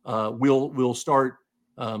we'll start.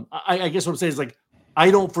 I guess what I'm saying is, like, I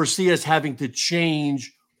don't foresee us having to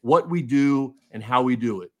change what we do and how we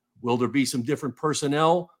do it. Will there be some different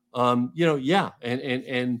personnel? Yeah.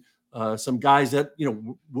 And some guys that,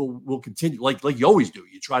 will continue like you always do.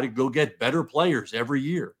 You try to go get better players every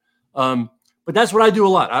year. But that's what I do a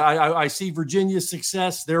lot. I see Virginia's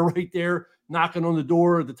success. They're right there knocking on the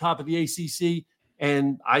door at the top of the ACC.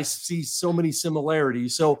 And I see so many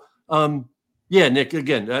similarities. So, yeah, Nick,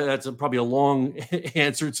 again, that's probably a long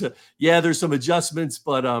answer to, there's some adjustments,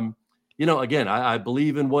 but, again, I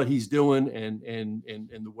believe in what he's doing and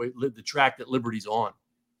the way, the track that Liberty's on.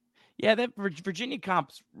 Yeah, that Virginia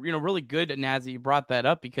comp's, really good. Nazi, you brought that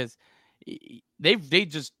up because they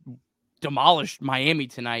just demolished Miami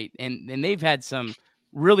tonight, and they've had some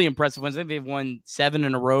really impressive ones. I think they've won 7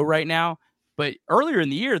 in a row right now. But earlier in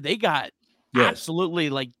the year, they got absolutely,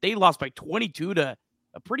 like, they lost by 22 to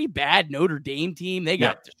a pretty bad Notre Dame team. They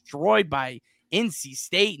got destroyed by NC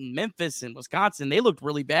State and Memphis and Wisconsin. They looked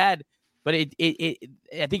really bad. But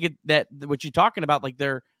I think that what you're talking about, like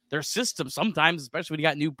their system sometimes, especially when you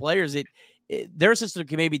got new players, their system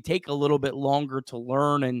can maybe take a little bit longer to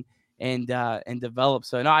learn and develop.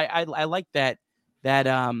 So no, I like that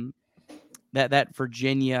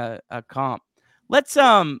Virginia comp. Let's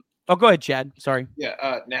go ahead, Chad. Sorry.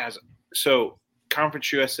 Yeah, Naz. So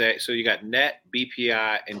Conference USA, so you got net,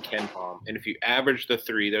 BPI, and KenPom. And if you average the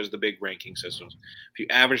three, those are the big ranking systems. If you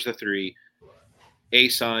average the three,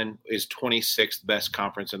 ASUN is 26th best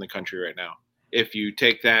conference in the country right now. If you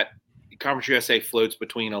take that, Conference USA floats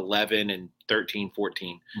between 11 and 13,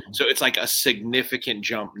 14. Mm-hmm. So it's like a significant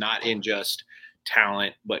jump, not in just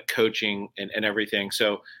talent, but coaching and everything.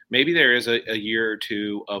 So maybe there is a year or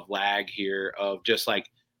two of lag here of just like,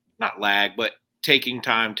 not lag, but taking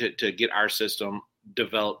time to get our system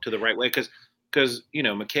developed to the right way. Because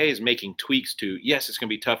McKay is making tweaks to, yes, it's going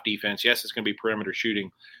to be tough defense. Yes, it's going to be perimeter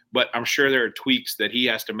shooting, but I'm sure there are tweaks that he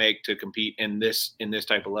has to make to compete in this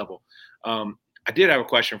type of level. I did have a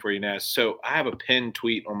question for you, Naz. So I have a pinned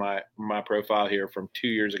tweet on my profile here from 2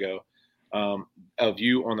 years ago of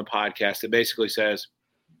you on the podcast that basically says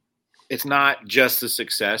it's not just the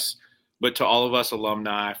success, but to all of us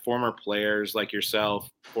alumni, former players like yourself,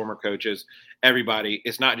 former coaches, everybody,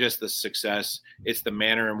 it's not just the success, it's the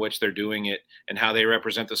manner in which they're doing it and how they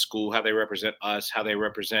represent the school, how they represent us, how they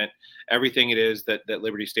represent everything it is that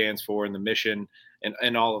Liberty stands for and the mission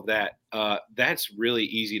and all of that. That's really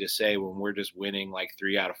easy to say when we're just winning like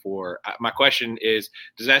 3 out of 4. My question is,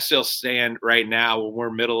 does that still stand right now when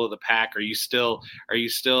we're middle of the pack? Are you still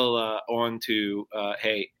on to,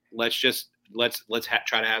 hey, let's try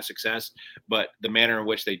to have success, but the manner in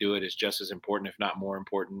which they do it is just as important, if not more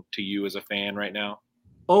important, to you as a fan right now?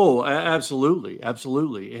 Oh, absolutely.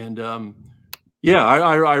 Absolutely. And,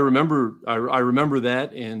 I remember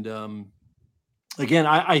that. And, again,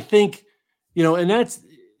 I think, and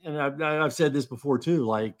I've said this before too,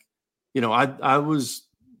 like, I was,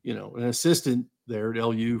 an assistant there at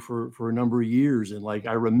LU for a number of years. And like,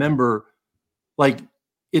 I remember, like,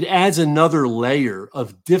 it adds another layer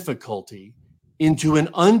of difficulty into an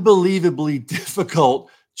unbelievably difficult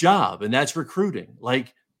job, and that's recruiting.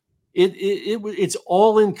 Like it's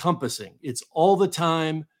all encompassing. It's all the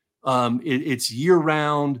time. It's year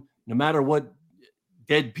round, no matter what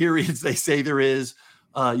dead periods they say there is.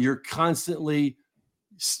 You're constantly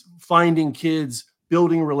finding kids,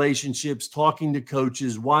 building relationships, talking to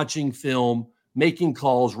coaches, watching film, making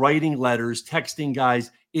calls, writing letters, texting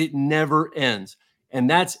guys. It never ends. And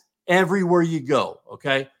that's everywhere you go.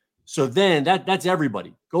 Okay. So then that's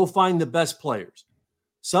everybody. Go find the best players.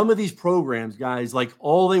 Some of these programs, guys, like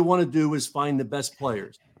all they want to do is find the best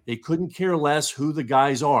players. They couldn't care less who the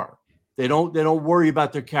guys are. They don't worry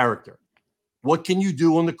about their character. What can you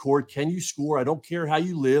do on the court? Can you score? I don't care how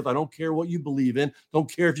you live. I don't care what you believe in. Don't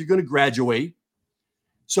care if you're going to graduate.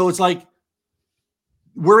 So it's like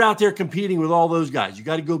we're out there competing with all those guys. You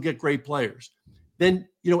got to go get great players. Then,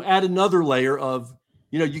 add another layer of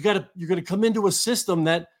you're going to come into a system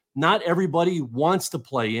that not everybody wants to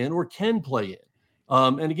play in or can play in.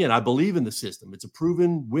 And again, I believe in the system. It's a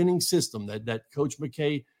proven winning system that Coach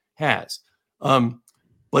McKay has.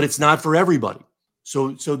 But it's not for everybody.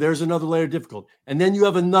 So there's another layer of difficulty. And then you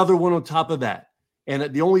have another one on top of that.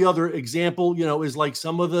 And the only other example, is like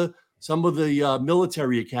some of the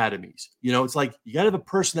military academies. It's like you got to have a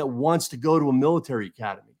person that wants to go to a military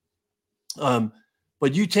academy.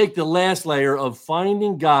 But you take the last layer of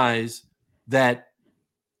finding guys that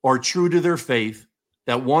are true to their faith,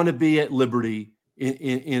 that want to be at liberty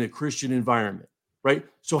in a Christian environment, right?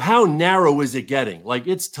 So how narrow is it getting? Like,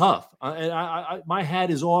 it's tough. I my hat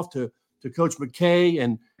is off to Coach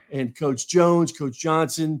McKay and Coach Jones, Coach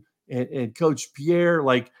Johnson, and Coach Pierre.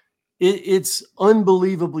 Like, it's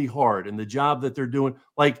unbelievably hard, and the job that they're doing.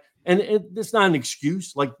 Like, and it's not an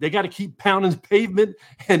excuse. Like, they got to keep pounding the pavement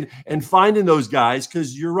and finding those guys,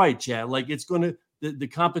 because you're right, Chad. Like, it's going to the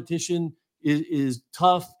competition is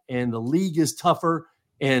tough, and the league is tougher,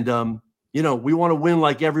 and we want to win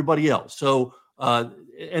like everybody else. So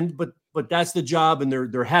but that's the job, and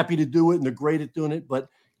they're happy to do it, and they're great at doing it. But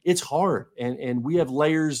it's hard, and we have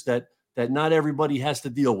layers that not everybody has to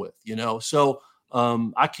deal with. So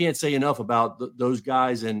I can't say enough about those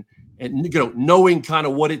guys, and knowing kind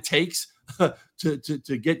of what it takes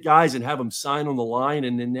to get guys and have them sign on the line,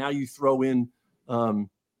 and then now you throw in NIL.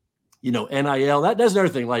 That's another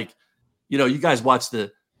thing. Like, you guys watch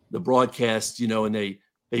the broadcast, and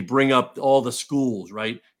they bring up all the schools,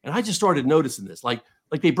 right? And I just started noticing this, like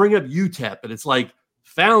they bring up UTEP, and it's like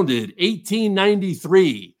founded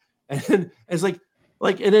 1893, and it's like,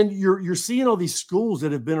 and then you're seeing all these schools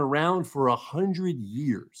that have been around for 100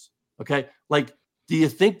 years. Okay, like, do you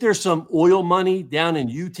think there's some oil money down in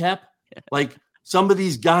UTEP? Like, some of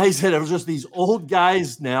these guys that are just these old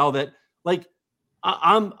guys now that, like,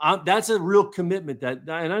 I'm that's a real commitment and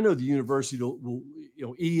I know the university will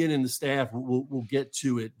Ian and the staff will get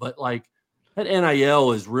to it, but like, that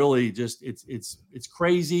NIL is really just it's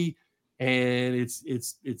crazy, and it's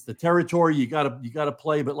the territory you gotta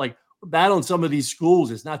play. But like, we're battling some of these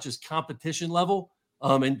schools. It's not just competition level.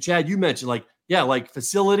 And Chad, you mentioned like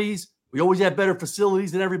facilities. We always have better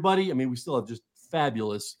facilities than everybody. I mean, we still have just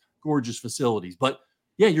fabulous, gorgeous facilities. But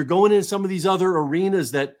yeah, you're going into some of these other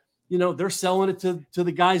arenas that they're selling it to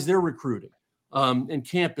the guys they're recruiting, and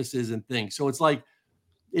campuses and things. So it's like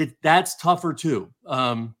that's tougher too.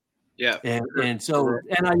 Yeah. And so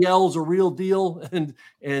NIL is a real deal. And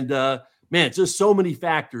man, it's just so many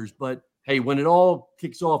factors. But hey, when it all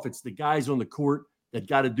kicks off, it's the guys on the court that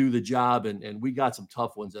got to do the job. And we got some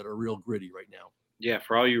tough ones that are real gritty right now. Yeah,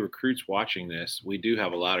 for all you recruits watching this, we do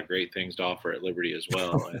have a lot of great things to offer at Liberty as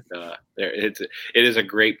well. And it is a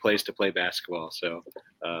great place to play basketball. So,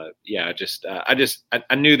 I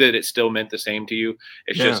knew that it still meant the same to you.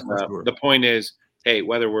 It's just the point is, hey,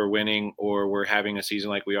 whether we're winning or we're having a season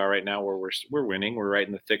like we are right now, where we're winning, we're right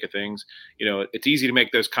in the thick of things. It's easy to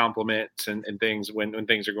make those compliments and things when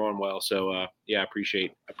things are going well. So I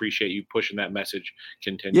appreciate you pushing that message.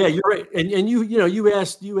 Continue. Yeah, you're right. And you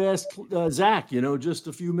asked Zach, just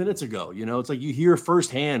a few minutes ago. It's like you hear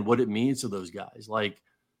firsthand what it means to those guys. Like,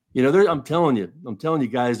 I'm telling you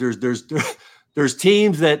guys, there's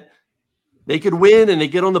teams that they could win, and they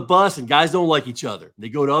get on the bus, and guys don't like each other. They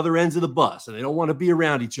go to other ends of the bus, and they don't want to be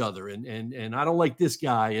around each other. And I don't like this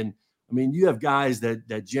guy. And I mean, you have guys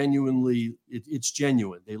that genuinely, it's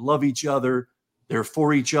genuine. They love each other. They're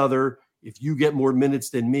for each other. If you get more minutes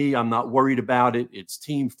than me, I'm not worried about it. It's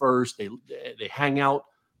team first. They hang out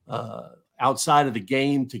outside of the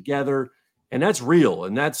game together, and that's real.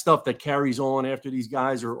 And that's stuff that carries on after these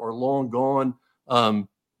guys are long gone.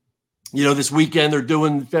 This weekend they're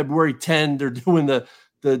doing February 10. They're doing the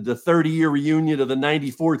 30-year reunion of the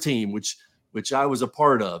 94 team, which I was a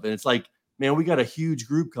part of. And it's like, man, we got a huge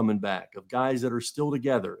group coming back of guys that are still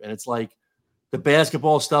together. And it's like, the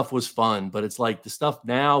basketball stuff was fun, but it's like the stuff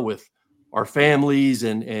now with our families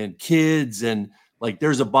and kids, and like,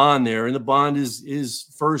 there's a bond there, and the bond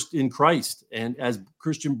is first in Christ and as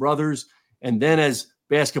Christian brothers, and then as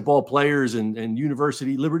basketball players and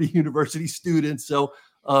Liberty University students. So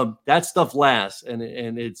that stuff lasts, and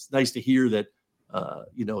it's nice to hear that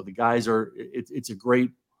the guys are. It's a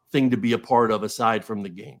great thing to be a part of aside from the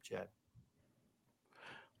game, Chad.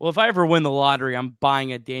 Well, if I ever win the lottery, I'm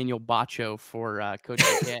buying a Daniel Bacho for Coach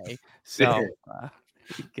McKay. So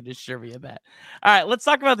you can assure me of that. All right, let's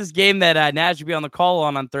talk about this game that Naz will be on the call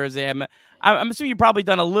on Thursday. I'm assuming you've probably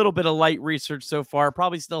done a little bit of light research so far.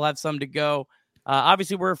 Probably still have some to go.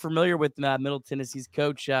 Obviously, we're familiar with Middle Tennessee's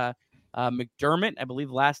coach McDermott. I believe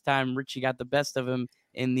last time Richie got the best of him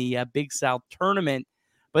in the Big South tournament.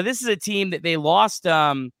 But this is a team that they lost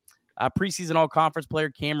preseason all-conference player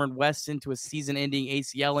Cameron Weston to a season-ending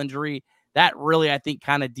ACL injury. That really, I think,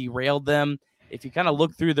 kind of derailed them. If you kind of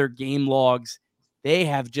look through their game logs, they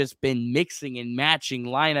have just been mixing and matching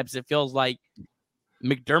lineups. It feels like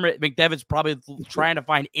McDevitt's probably trying to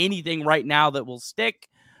find anything right now that will stick.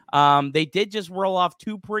 They did just roll off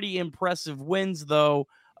 2 pretty impressive wins, though,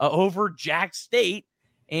 over Jack State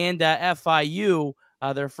and FIU,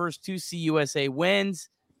 their first 2 CUSA wins.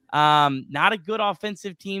 Not a good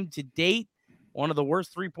offensive team to date. One of the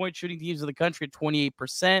worst three-point shooting teams in the country at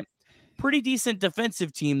 28%. Pretty decent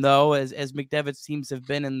defensive team, though, as McDevitt's teams have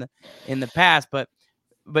been in the past. But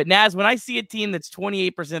Naz, when I see a team that's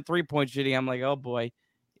 28% three-point shooting, I'm like, oh boy,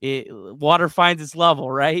 water finds its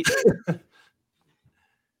level, right?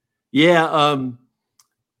 Yeah.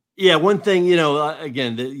 Yeah. One thing,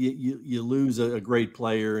 again, you lose a great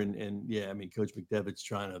player, and yeah, I mean, Coach McDevitt's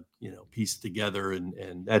trying to, piece it together,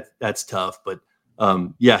 and that's tough. But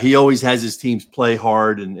yeah, he always has his teams play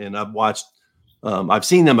hard, and I've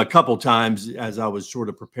seen them a couple times as I was sort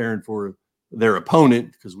of preparing for their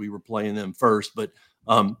opponent because we were playing them first. But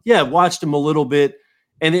yeah, watched them a little bit,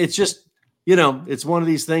 and it's just, it's one of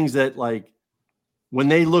these things that, like, when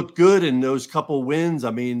they look good in those couple wins,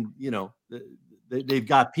 I mean, they've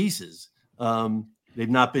got pieces. They've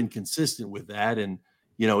not been consistent with that. And,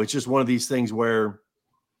 it's just one of these things where,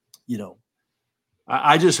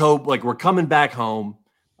 I just hope, like, we're coming back home.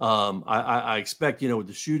 I expect,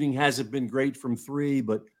 the shooting hasn't been great from 3,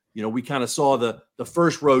 but, we kind of saw the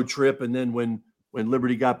first road trip. And then when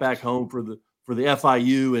Liberty got back home for the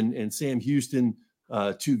FIU and Sam Houston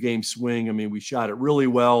 2-game swing, I mean, we shot it really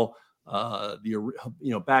well.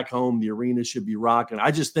 Back home, the arena should be rocking.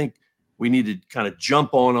 I just think we need to kind of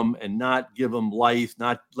jump on them and not give them life,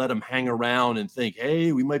 not let them hang around and think,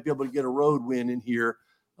 hey, we might be able to get a road win in here.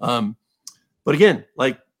 But again,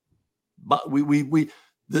 like,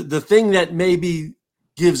 the thing that maybe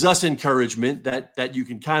gives us encouragement that you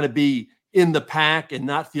can kind of be in the pack and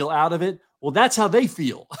not feel out of it. Well, that's how they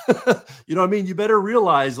feel. You know what I mean? You better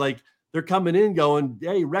realize, like, they're coming in going,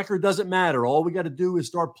 hey, record doesn't matter. All we got to do is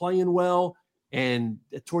start playing well and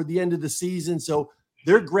toward the end of the season. So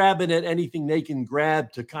they're grabbing at anything they can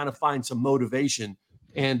grab to kind of find some motivation.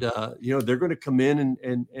 And, they're going to come in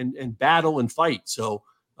and battle and fight. So,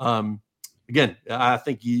 again, I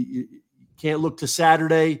think you can't look to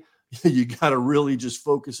Saturday. You got to really just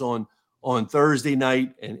focus on Thursday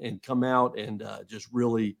night and come out and just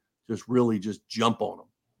really jump on them.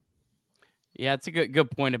 Yeah, it's a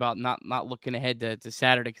good point about not looking ahead to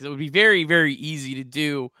Saturday, because it would be very, very easy to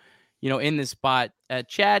do, in this spot.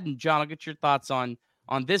 Chad and John, I'll get your thoughts on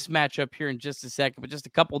this matchup here in just a second, but just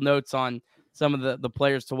a couple notes on some of the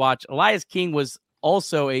players to watch. Elias King was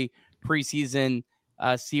also a preseason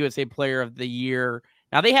CUSA Player of the Year.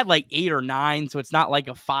 Now, they had like 8 or 9, so it's not like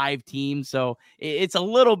a 5 team, so it's a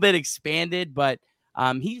little bit expanded, but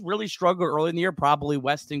he really struggled early in the year. Probably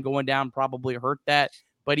Weston going down probably hurt that.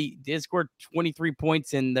 But he did score 23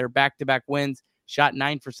 points in their back-to-back wins, shot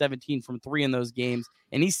 9 for 17 from 3 in those games.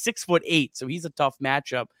 And he's 6'8", so he's a tough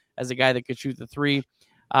matchup as a guy that could shoot the 3.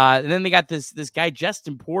 And then they got this guy,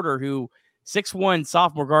 Justin Porter, who 6'1",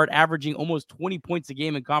 sophomore guard, averaging almost 20 points a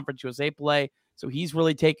game in Conference USA play. So he's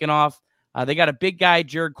really taken off. They got a big guy,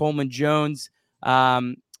 Jared Coleman-Jones,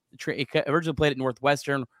 originally played at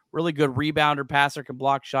Northwestern. Really good rebounder, passer, can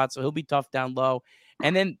block shots, so he'll be tough down low.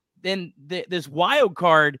 And then this wild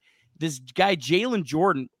card, this guy, Jalen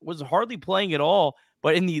Jordan, was hardly playing at all,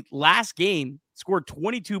 but in the last game, scored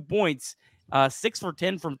 22 points, 6 for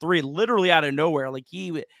 10 from 3, literally out of nowhere. Like,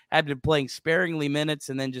 he had been playing sparingly minutes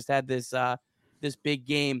and then just had this big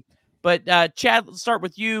game. But Chad, let's start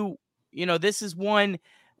with you. This is one,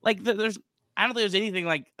 like, I don't think there's anything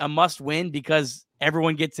like a must win because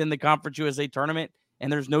everyone gets in the Conference USA tournament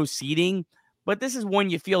and there's no seeding. But this is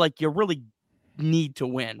one you feel like you really need to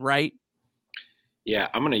win, right? Yeah,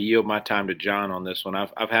 I'm going to yield my time to John on this one.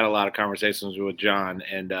 I've had a lot of conversations with John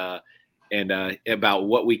and about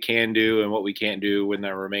what we can do and what we can't do in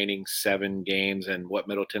the remaining 7 games and what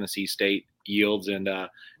Middle Tennessee State yields. And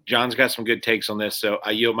John's got some good takes on this, so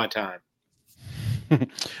I yield my time.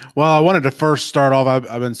 Well, I wanted to first start off.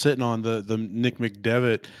 I've been sitting on the Nick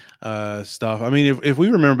McDevitt stuff. I mean, if we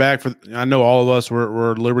remember back, I know all of us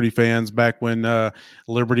were Liberty fans back when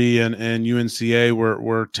Liberty and UNCA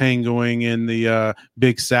were tangoing in the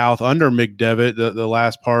Big South under McDevitt. The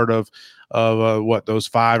last part of what, those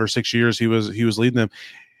 5 or 6 years he was leading them.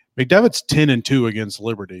 McDevitt's 10-2 against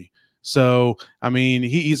Liberty. So I mean,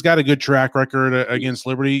 he's got a good track record against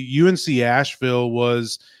Liberty. UNC Asheville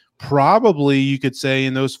was probably, you could say,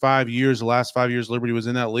 in those 5 years, the last 5 years Liberty was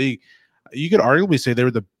in that league, you could arguably say they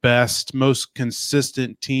were the best, most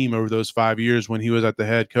consistent team over those 5 years when he was at the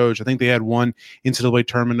head coach. I think they had one NCAA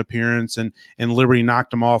tournament appearance, and Liberty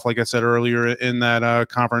knocked them off, like I said earlier, in that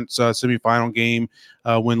conference semifinal game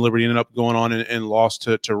when Liberty ended up going on and lost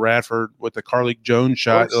to Radford with the Carlik Jones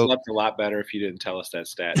shot. I would have slept a lot better if you didn't tell us that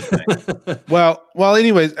stat tonight. Well,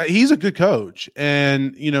 anyways, he's a good coach.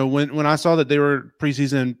 And, when I saw that they were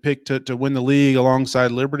preseason picked to win the league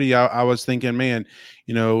alongside Liberty, I was thinking, man,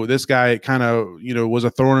 this guy kind of, was a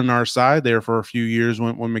thorn in our side there for a few years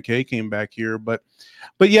when McKay came back here. But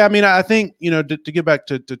yeah, I mean, I think, to get back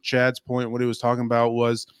to Chad's point, what he was talking about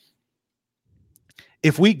was,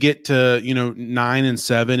 if we get to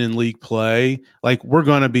 9-7 in league play, like, we're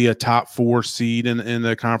going to be a top 4 seed in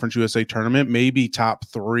the Conference USA tournament, maybe top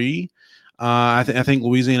 3. I think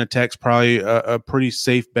Louisiana Tech's probably a pretty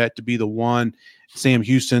safe bet to be the 1. Sam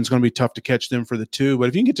Houston's going to be tough to catch them for the 2. But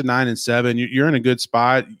if you can get to 9-7, you're in a good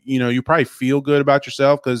spot. You probably feel good about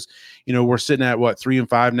yourself because we're sitting at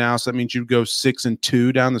 3-5 now, so that means you go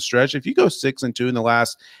 6-2 down the stretch. If you go 6-2 in the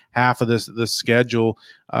last half of this schedule,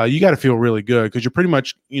 you got to feel really good because you're pretty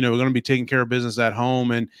much going to be taking care of business at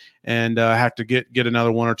home and have to get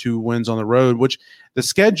another 1 or 2 wins on the road. Which the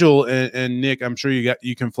schedule, and Nick, I'm sure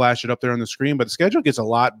you can flash it up there on the screen, but the schedule gets a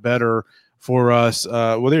lot better for us.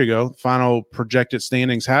 Well, there you go. Final projected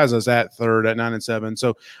standings has us at 3rd at 9-7.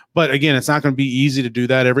 So, but again, it's not going to be easy to do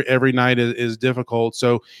that. Every night is difficult.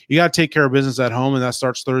 So you got to take care of business at home, and that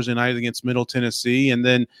starts Thursday night against Middle Tennessee. And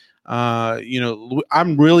then,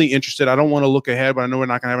 I'm really interested. I don't want to look ahead, but I know we're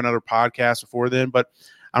not going to have another podcast before then, but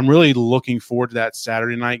I'm really looking forward to that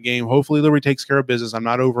Saturday night game. Hopefully Liberty takes care of business. I'm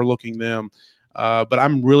not overlooking them. But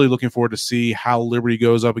I'm really looking forward to see how Liberty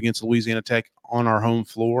goes up against Louisiana Tech on our home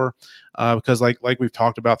floor, because like we've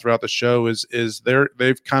talked about throughout the show, is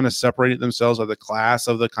they've kind of separated themselves as the class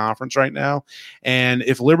of the conference right now. And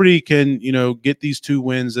if Liberty can get these 2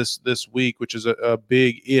 wins this week, which is a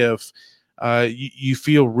big if, you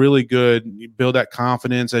feel really good. You build that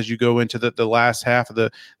confidence as you go into the last half of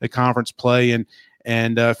the conference play,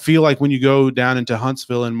 and feel like when you go down into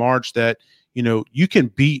Huntsville in March that you can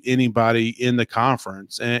beat anybody in the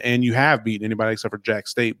conference, and you have beaten anybody except for Jack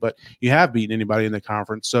State, but you have beaten anybody in the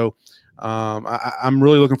conference. So I'm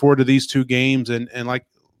really looking forward to these 2 games. And like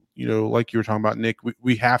you were talking about, Nick,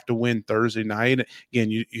 we have to win Thursday night.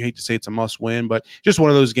 Again, you hate to say it's a must win, but just one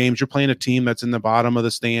of those games. You're playing a team that's in the bottom of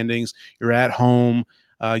the standings. You're at home.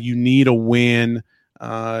 You need a win.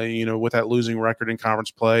 With that losing record in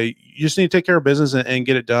conference play, you just need to take care of business and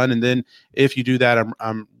get it done. And then if you do that,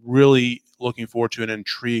 I'm really looking forward to and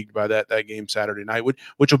intrigued by that game Saturday night,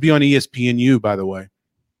 which will be on ESPNU, by the way.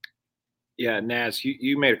 Yeah, Naz,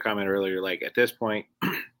 you made a comment earlier, like at this point,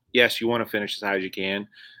 yes, you want to finish as high as you can,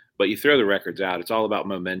 but you throw the records out. It's all about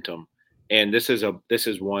momentum. And this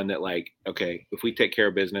is one that, like, okay, if we take care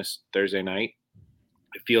of business Thursday night,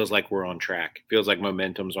 it feels like we're on track. It feels like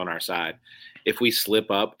momentum's on our side. If we slip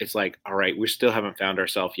up, it's like, all right, we still haven't found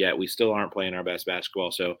ourselves yet. We still aren't playing our best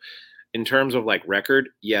basketball. So in terms of like record,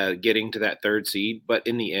 yeah, getting to that 3rd seed. But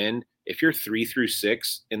in the end, if you're 3 through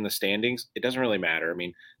 6 in the standings, it doesn't really matter. I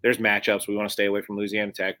mean, there's matchups. We want to stay away from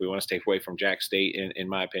Louisiana Tech. We want to stay away from Jack State, in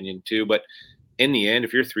my opinion, too. But in the end,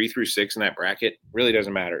 if you're 3 through 6 in that bracket, really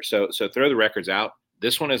doesn't matter. So throw the records out.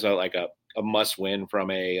 This one is a must win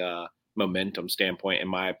from a momentum standpoint, in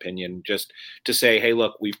my opinion, just to say, hey,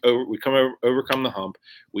 look, we've overcome the hump.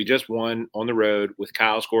 We just won on the road with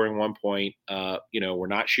Kyle scoring 1 point. We're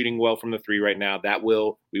not shooting well from the 3 right now.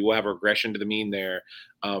 We will have regression to the mean there.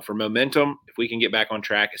 For momentum, if we can get back on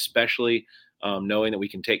track, especially knowing that we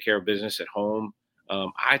can take care of business at home,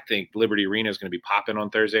 I think Liberty Arena is going to be popping on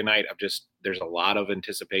Thursday night. There's a lot of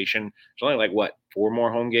anticipation. There's only 4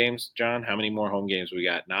 more home games, John? How many more home games we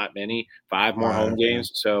got? Not many. 5 more home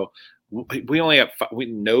games. So we only have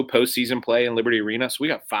no postseason play in Liberty Arena, so we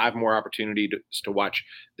got 5 more opportunities to watch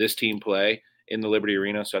this team play in the Liberty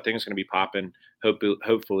Arena. So I think it's going to be popping.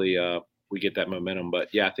 Hopefully we get that momentum. But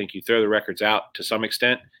yeah, I think you throw the records out to some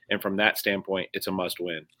extent, and from that standpoint, it's a must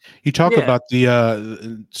win. You talk about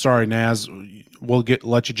the sorry, Naz, we'll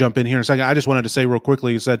let you jump in here in a second. I just wanted to say real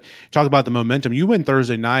quickly, you said talk about the momentum. You win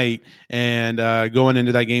Thursday night and going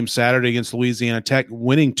into that game Saturday against Louisiana Tech,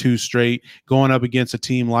 winning 2 straight, going up against a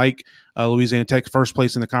team like Louisiana Tech, first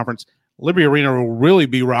place in the conference. Liberty Arena will really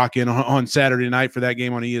be rocking on Saturday night for that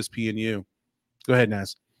game on ESPNU. Go ahead,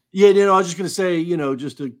 Naz. Yeah, I was just going to say,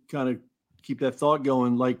 just to kind of keep that thought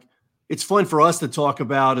going, like, it's fun for us to talk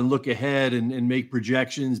about and look ahead and make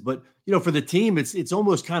projections. But, for the team, it's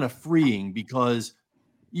almost kind of freeing because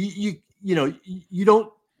you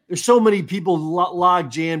don't, there's so many people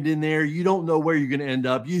log jammed in there. You don't know where you're going to end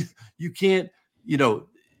up. You can't,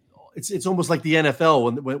 it's almost like the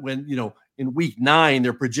NFL when in week 9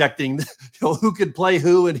 they're projecting who could play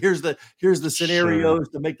who, and here's the scenarios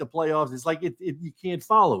to make the playoffs. It's like you can't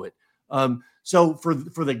follow it. So for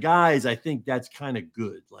the guys, I think that's kind of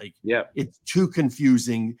good. Like, it's too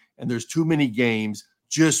confusing and there's too many games.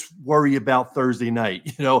 Just worry about Thursday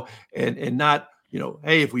night, and not,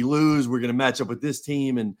 hey, if we lose, we're going to match up with this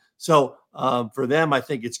team. And so for them, I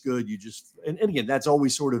think it's good. You just, and again, that's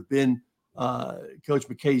always sort of been Coach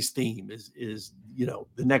McKay's theme is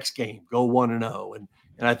the next game, go 1-0. And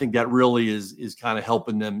I think that really is kind of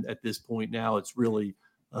helping them at this point now. It's really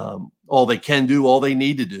all they can do, all they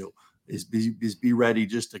need to do is be ready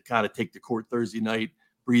just to kind of take the court Thursday night,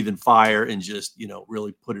 breathe and fire, and just,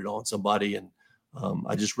 really put it on somebody. And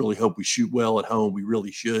I just really hope we shoot well at home. We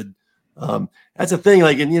really should. That's a thing.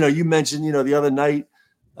 Like, and, you mentioned, the other night,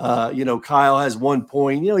 Kyle has 1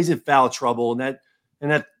 point, he's in foul trouble, and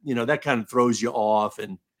that kind of throws you off,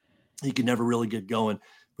 and he can never really get going.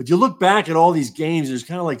 But you look back at all these games, there's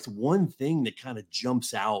kind of like one thing that kind of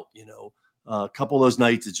jumps out, a couple of those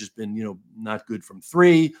nights, it's just been, not good from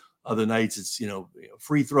 3. Other nights it's,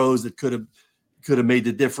 free throws that could have made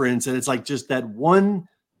the difference. And it's like just that one,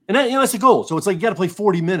 and that, that's the goal. So it's like, you got to play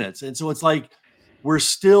 40 minutes. And so it's like, we're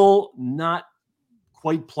still not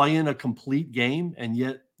quite playing a complete game. And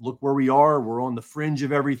yet look where we are. We're on the fringe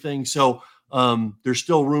of everything. So there's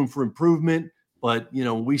still room for improvement, but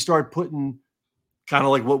we start putting kind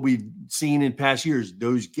of like what we've seen in past years,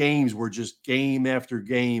 those games were just game after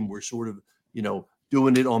game. We're sort of,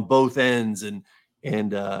 doing it on both ends. And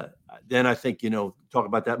then I think, talk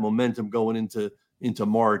about that momentum going into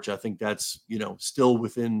March. I think that's, still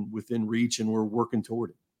within reach, and we're working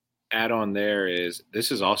toward it. Add on there is,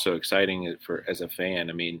 this is also exciting as a fan.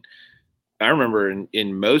 I mean, I remember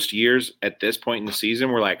in most years at this point in the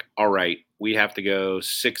season, we're like, all right, we have to go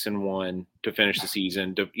 6-1 to finish the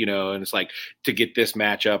season, and it's like to get this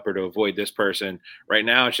matchup or to avoid this person. Right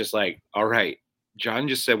now, it's just like, all right, John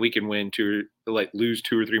just said we can lose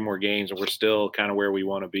 2 or 3 more games, and we're still kind of where we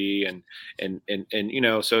want to be. And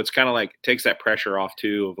so it's kind of like takes that pressure off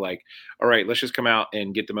too, of like, all right, let's just come out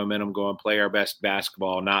and get the momentum going, play our best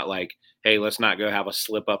basketball, not like, hey, let's not go have a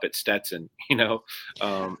slip up at Stetson,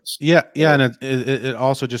 And it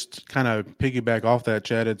also just kind of piggyback off that,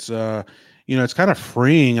 Chad. It's it's kind of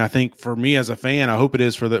freeing, I think, for me as a fan. I hope it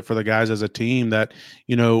is for the guys as a team that,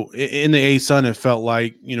 in the A-Sun, it felt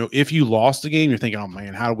like, if you lost the game, you're thinking, oh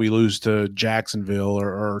man, how do we lose to Jacksonville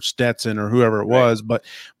or Stetson or whoever it was? But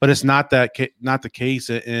it's not the case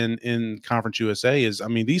in Conference USA.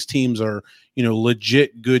 These teams are,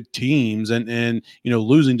 legit good teams, and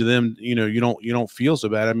losing to them, you don't feel so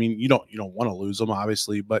bad. You don't want to lose them,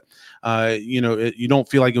 obviously, but you don't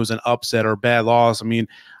feel like it was an upset or a bad loss.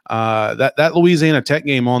 That Louisiana Tech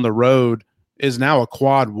game on the road is now a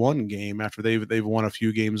quad 1 game after they've won a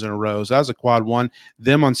few games in a row. So that was a quad 1.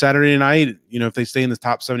 Them on Saturday night, if they stay in the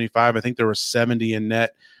top 75, I think there were 70 in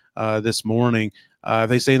net this morning. If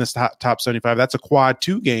they stay in the top 75, that's a quad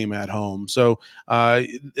 2 game at home. So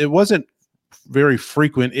it wasn't very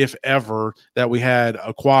frequent, if ever, that we had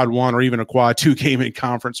a quad 1 or even a quad 2 game in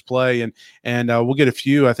conference play. And we'll get a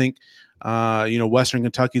few. I think Western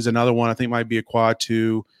Kentucky's another one. I think might be a quad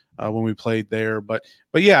 2 when we played there. But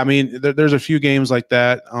yeah, there's a few games like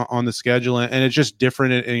that on the schedule, and it's just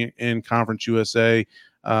different in Conference USA.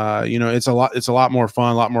 It's a lot more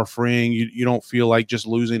fun, a lot more freeing. You don't feel like just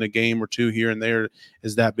losing a game or 2 here and there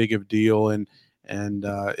is that big of a deal. And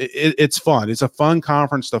it's fun. It's a fun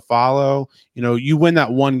conference to follow. You win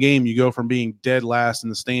that one game, you go from being dead last in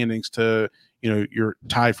the standings to, you're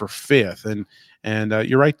tied for 5th, and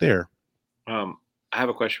you're right there. I have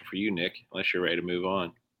a question for you, Nick, unless you're ready to move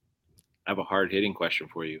on. I have a hard-hitting question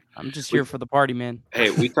for you. I'm just here for the party, man.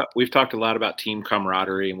 Hey, we've talked a lot about team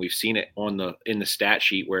camaraderie, and we've seen it in the stat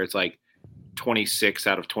sheet where it's like 26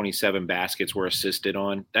 out of 27 baskets were assisted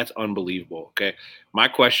on. That's unbelievable. Okay. My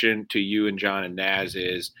question to you and John and Naz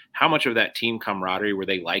is, how much of that team camaraderie where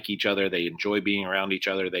they like each other, they enjoy being around each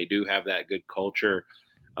other, they do have that good culture,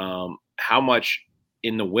 how much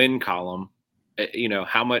in the win column,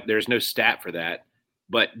 how much, there's no stat for that,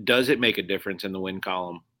 but does it make a difference in the win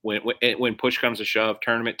column when push comes to shove,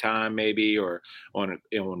 tournament time maybe, or on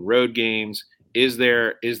road games? Is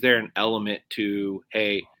there an element to,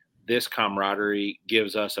 hey, this camaraderie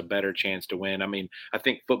gives us a better chance to win? I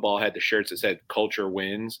think football had the shirts that said culture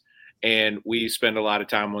wins, and we spend a lot of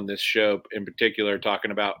time on this show in particular talking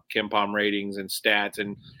about KenPom ratings and stats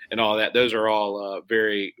and all that. Those are all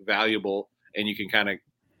very valuable, and you can kind of,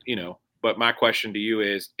 but my question to you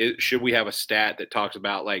is, should we have a stat that talks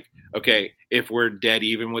about, like, okay, if we're dead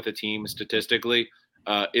even with a team statistically,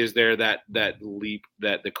 is there that leap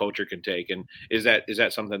that the culture can take? And is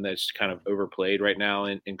that something that's kind of overplayed right now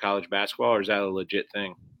in college basketball, or is that a legit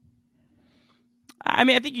thing? I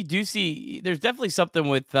mean, I think you do see there's definitely something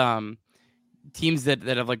with teams that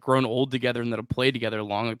have like grown old together and that have played together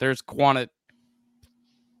long. Like there's quantitative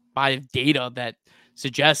data that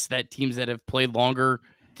suggests that teams that have played longer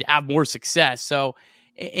to have more success. So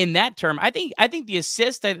in that term, I think the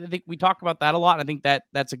assist, I think we talk about that a lot. I think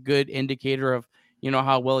that's a good indicator of,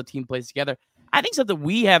 how well a team plays together. I think something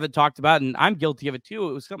we haven't talked about, and I'm guilty of it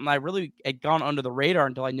too, it was something I really had gone under the radar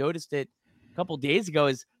until I noticed it a couple of days ago,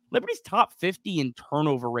 is Liberty's top 50 in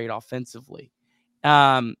turnover rate offensively.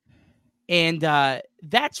 And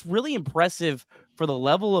that's really impressive for the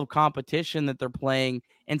level of competition that they're playing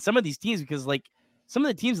and some of these teams, because like some of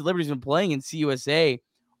the teams that Liberty's been playing in CUSA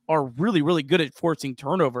are really, really good at forcing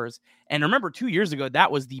turnovers. And remember 2 years ago,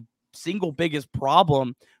 that was the single biggest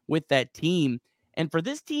problem with that team. And for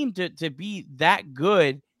this team to be that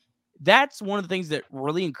good, that's one of the things that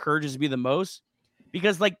really encourages me the most,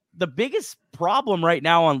 because like the biggest problem right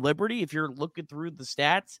now on Liberty, if you're looking through the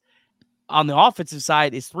stats on the offensive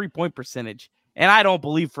side, is 3-point percentage. And I don't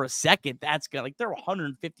believe for a second that's going to, like, they're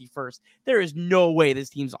 151st. There is no way this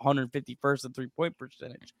team's 151st in 3-point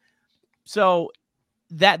percentage. So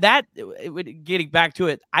getting back to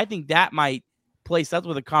it, I think that might place us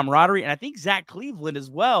with a camaraderie. And I think Zach Cleveland as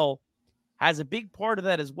well has a big part of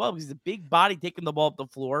that as well, because he's a big body taking the ball up the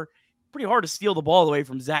floor. Pretty hard to steal the ball away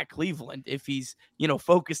from Zach Cleveland if he's,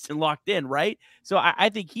 focused and locked in, right? So I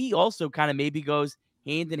think he also kind of maybe goes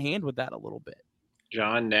hand in hand with that a little bit.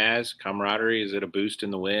 John, Naz, camaraderie, is it a boost in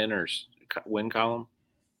the win or win column?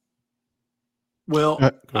 Well,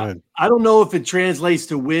 I don't know if it translates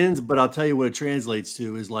to wins, but I'll tell you what it translates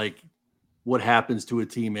to is like what happens to a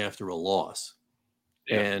team after a loss.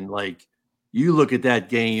 Yeah. And like you look at that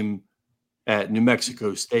game at New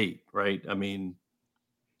Mexico State, right? I mean,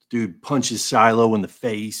 dude punches Shiloh in the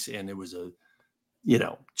face, and it was a,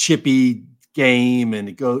 chippy game, and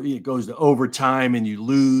it goes to overtime and you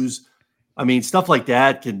lose. I mean, stuff like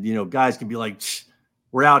that can, guys can be like,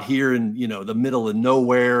 we're out here in, the middle of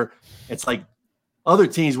nowhere. It's like other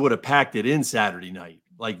teams would have packed it in Saturday night.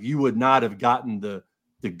 Like you would not have gotten the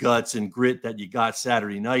guts and grit that you got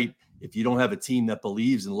Saturday night if you don't have a team that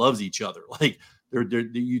believes and loves each other. Like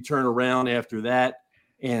you turn around after that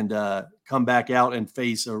and come back out and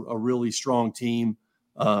face a really strong team.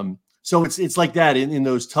 So it's like that in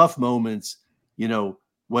those tough moments,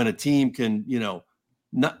 when a team can,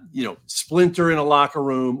 not, splinter in a locker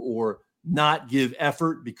room or not give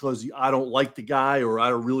effort because I don't like the guy or I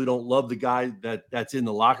really don't love the guy that's in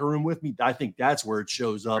the locker room with me. I think that's where it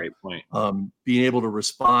shows up. Great point. Being able to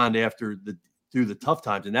respond through the tough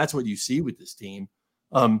times. And that's what you see with this team.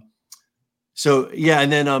 So yeah.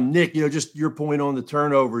 And then Nick, just your point on the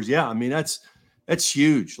turnovers. Yeah. I mean, that's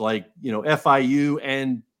huge. Like, FIU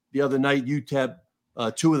and the other night, UTEP,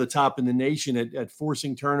 two of the top in the nation at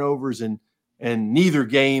forcing turnovers, and neither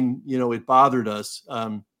game, it bothered us,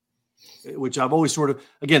 which I've always sort of,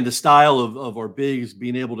 again, the style of our bigs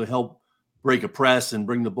being able to help break a press and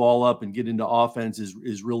bring the ball up and get into offense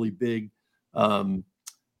is really big.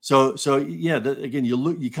 So yeah, again,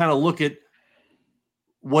 you kind of look at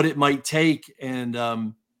what it might take, and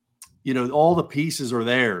all the pieces are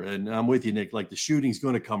there. And I'm with you, Nick. Like the shooting's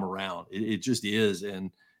going to come around. It just is,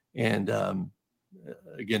 and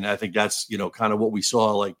again, I think that's kind of what we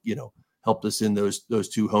saw. Like helped us in those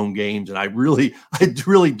two home games, and I really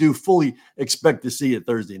do fully expect to see it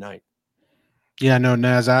Thursday night. Yeah, no,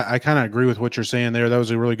 Naz, I kind of agree with what you're saying there. That was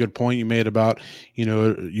a really good point you made about,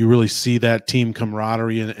 you really see that team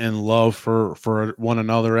camaraderie and love for one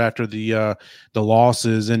another after the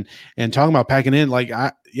losses, and talking about packing in, like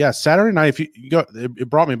Saturday night, if you go, it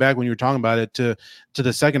brought me back when you were talking about it to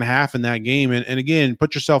the second half in that game. And again,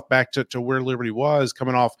 put yourself back to where Liberty was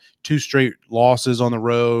coming off 2 straight losses on the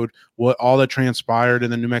road, what all that transpired in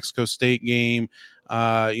the New Mexico State game.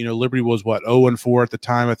 Liberty was 0-4 at the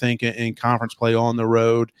time, I think, in conference play on the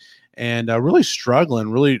road, and really struggling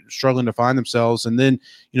to find themselves. And then,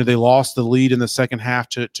 they lost the lead in the second half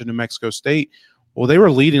to New Mexico State. Well, they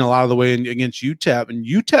were leading a lot of the way against UTEP, and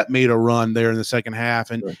UTEP made a run there in the second half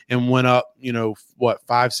and went up,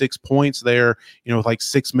 5-6 points there, with like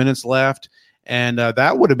 6 minutes left. And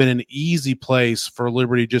that would have been an easy place for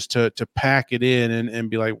Liberty just to pack it in and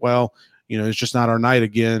be like, well, it's just not our night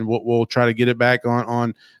again. We'll try to get it back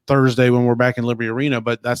on Thursday when we're back in Liberty Arena,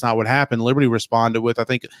 but that's not what happened. Liberty responded with, I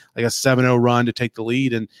think, like a 7-0 run to take the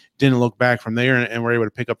lead and didn't look back from there, and were able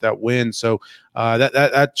to pick up that win. So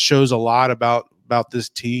that shows a lot about this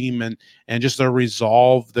team and just their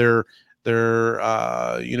resolve, their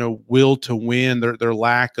will to win, their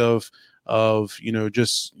lack of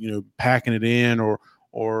just packing it in or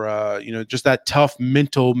just that tough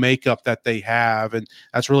mental makeup that they have. And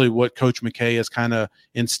that's really what Coach McKay has kind of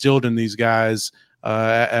instilled in these guys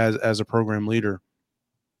as a program leader.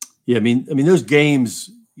 Yeah. I mean, those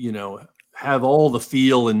games, have all the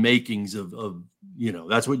feel and makings of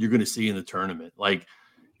that's what you're going to see in the tournament. Like,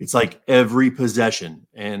 it's like every possession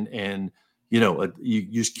and you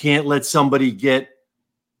just can't let somebody get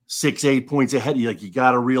 6-8 points ahead. You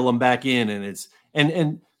got to reel them back in. And it's,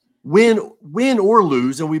 and win or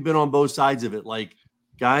lose. And we've been on both sides of it. Like,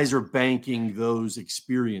 guys are banking those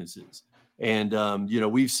experiences. And,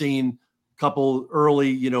 we've seen a couple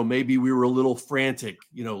early, maybe we were a little frantic,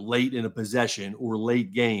 late in a possession or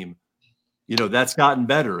late game, that's gotten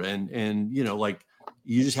better. And,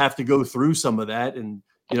 you just have to go through some of that. And,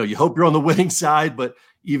 you hope you're on the winning side, but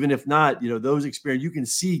even if not, those experiences, you can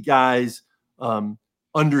see guys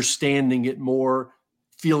understanding it more,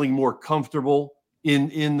 feeling more comfortable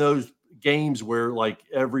in those games where like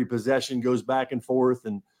every possession goes back and forth.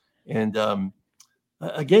 And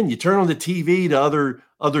again, you turn on the TV to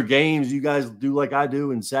other games. You guys do like I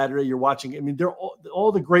do, and Saturday you're watching. I mean, they're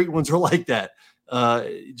all the great ones are like that.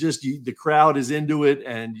 The crowd is into it,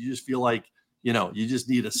 and you just feel like you just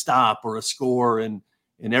need a stop or a score, and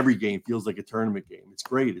every game feels like a tournament game. It's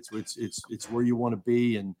great. It's where you want to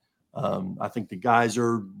be, and I think the guys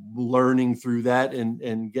are learning through that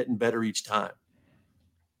and getting better each time.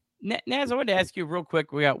 Naz, I wanted to ask you real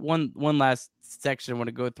quick. We got one last section I want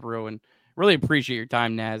to go through, and really appreciate your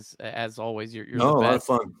time, Naz. As always, you're the best. A lot of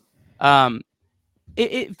fun.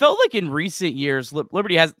 It felt like in recent years,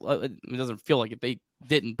 Liberty has. It doesn't feel like it. They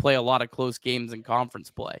didn't play a lot of close games in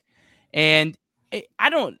conference play, and it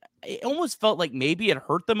almost felt like maybe it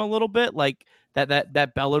hurt them a little bit. Like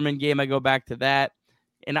that Bellarmine game. I go back to that,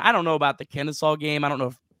 and I don't know about the Kennesaw game. I don't know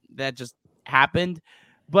if that just happened,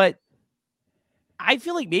 but I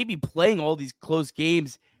feel like maybe playing all these close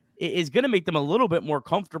games is going to make them a little bit more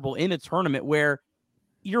comfortable in a tournament where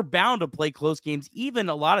you're bound to play close games, even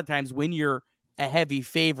a lot of times when you're a heavy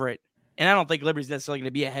favorite. And I don't think Liberty's necessarily going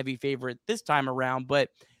to be a heavy favorite this time around, but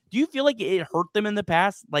do you feel like it hurt them in the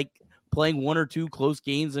past, like playing one or two close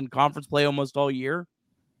games in conference play almost all year?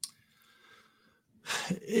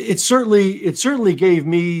 It certainly gave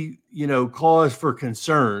me, cause for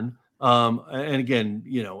concern. And again,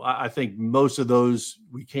 I think most of those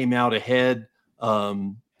we came out ahead,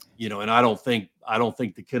 and I don't think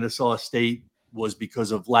the Kennesaw State was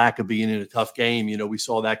because of lack of being in a tough game. We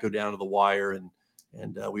saw that go down to the wire, and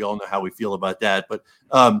we all know how we feel about that. But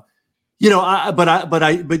but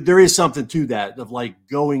there is something to that of like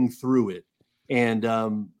going through it, and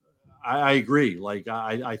I agree. Like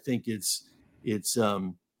I think it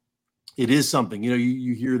is something.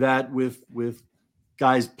 You hear that with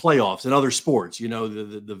guys playoffs and other sports.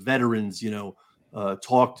 The veterans.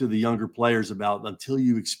 Talk to the younger players about until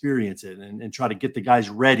you experience it and try to get the guys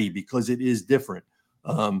ready because it is different.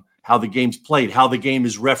 How the game's played, how the game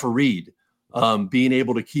is refereed, being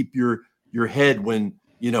able to keep your head when,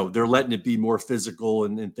 they're letting it be more physical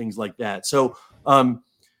and things like that. So,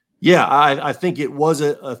 I think it was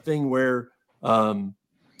a thing where,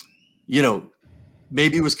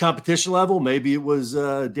 maybe it was competition level, maybe it was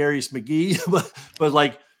Darius McGee, but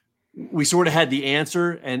like, we sort of had the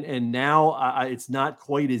answer, and now it's not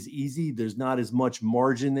quite as easy. There's not as much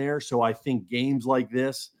margin there. So I think games like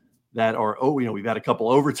this that are, we've had a couple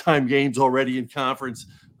overtime games already in conference,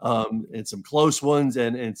 and some close ones,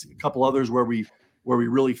 and a couple others where we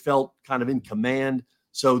really felt kind of in command.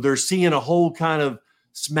 So they're seeing a whole kind of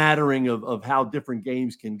smattering of how different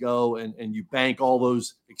games can go, and you bank all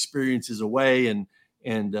those experiences away, and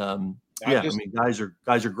guys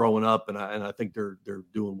are growing up, and I think they're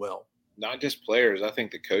doing well. Not just players, I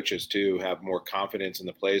think the coaches too have more confidence in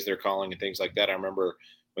the plays they're calling and things like that. I remember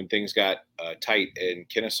when things got tight in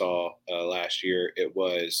Kennesaw last year, it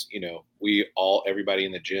was, everybody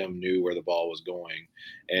in the gym knew where the ball was going.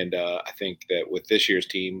 And I think that with this year's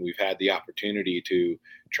team, we've had the opportunity to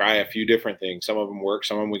try a few different things. Some of them worked.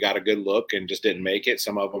 Some of them we got a good look and just didn't make it.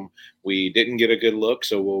 Some of them we didn't get a good look,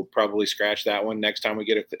 so we'll probably scratch that one next time we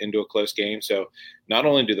get into a close game. So not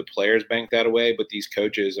only do the players bank that away, but these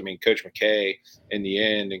coaches, Coach McKay in the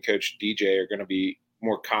end and Coach DJ are going to be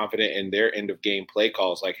more confident in their end of game play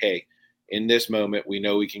calls. Like, hey, in this moment, we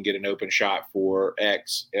know we can get an open shot for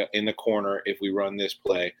X in the corner if we run this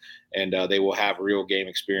play, and they will have real game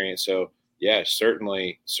experience. So yeah,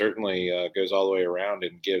 certainly goes all the way around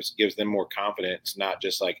and gives them more confidence. Not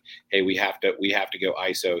just like, hey, we have to go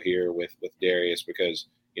ISO here with Darius because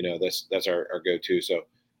that's our go-to. So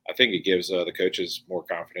I think it gives the coaches more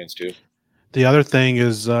confidence too. The other thing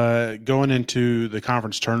is going into the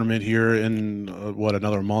conference tournament here in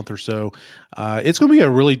another month or so. It's going to be a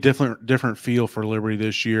really different feel for Liberty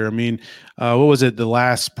this year. I mean, what was it? The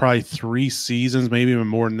last probably 3 seasons, maybe even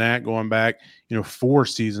more than that, going back, 4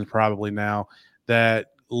 seasons probably now, that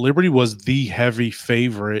Liberty was the heavy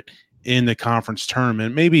favorite in the conference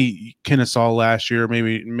tournament. Maybe Kennesaw last year,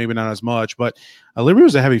 maybe not as much, but Liberty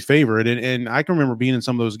was a heavy favorite. And I can remember being in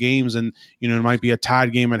some of those games and, it might be a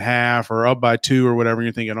tied game at half or up by 2 or whatever. And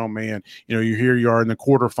you're thinking, oh man, you are in the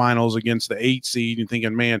quarterfinals against the 8 seed and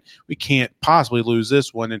thinking, man, we can't possibly lose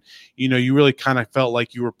this one. And, you really kind of felt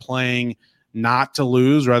like you were playing not to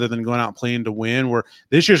lose rather than going out playing to win, where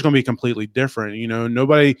this year's going to be completely different.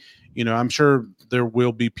 Nobody, I'm sure there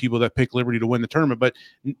will be people that pick Liberty to win the tournament, but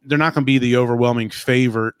they're not going to be the overwhelming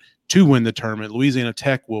favorite to win the tournament. Louisiana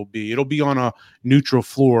Tech will be. It'll be on a neutral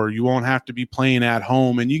floor. You won't have to be playing at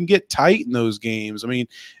home, and you can get tight in those games. I mean,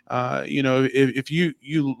 if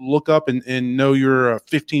you look up and know you're a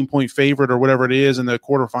 15-point favorite or whatever it is in the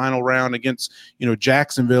quarterfinal round against,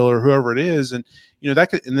 Jacksonville or whoever it is, and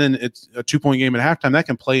that could, and then it's a 2-point game at halftime, that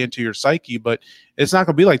can play into your psyche, but it's not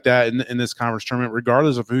going to be like that in this conference tournament,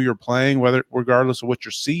 regardless of who you're playing, regardless of what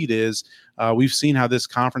your seed is. We've seen how this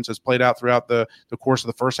conference has played out throughout the course of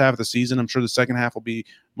the first half of the season. I'm sure the second half will be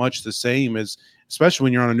much the same, especially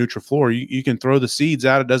when you're on a neutral floor. You can throw the seeds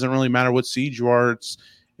out. It doesn't really matter what seed you are.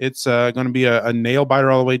 It's going to be a nail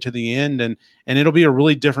biter all the way to the end, and it'll be a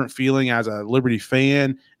really different feeling as a Liberty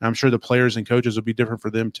fan. And I'm sure the players and coaches will be different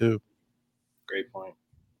for them too. Great point.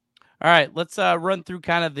 All right, let's run through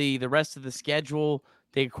kind of the rest of the schedule.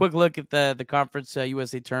 Take a quick look at the Conference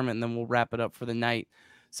USA tournament, and then we'll wrap it up for the night.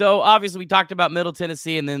 So obviously, we talked about Middle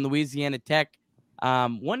Tennessee and then Louisiana Tech.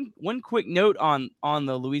 One quick note on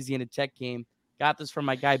the Louisiana Tech game. Got this from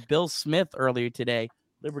my guy Bill Smith earlier today.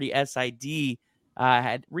 Liberty SID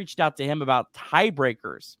had reached out to him about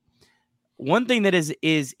tiebreakers. One thing that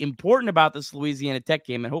is important about this Louisiana Tech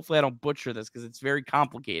game, and hopefully I don't butcher this because it's very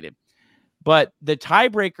complicated, but the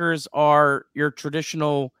tiebreakers are your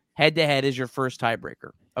traditional head-to-head is your first tiebreaker,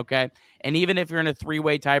 okay? And even if you're in a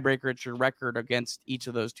 3-way tiebreaker, it's your record against each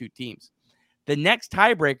of those 2 teams. The next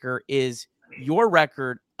tiebreaker is your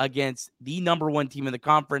record against the number 1 team in the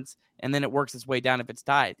conference, and then it works its way down if it's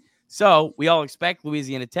tied. So we all expect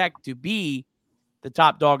Louisiana Tech to be the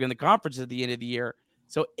top dog in the conference at the end of the year.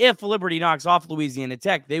 So if Liberty knocks off Louisiana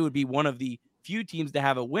Tech, they would be one of the few teams to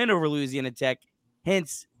have a win over Louisiana Tech,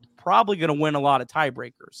 hence probably going to win a lot of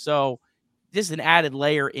tiebreakers. So just an added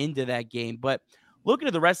layer into that game. But looking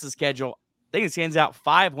at the rest of the schedule, I think it stands out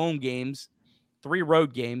 5 home games, 3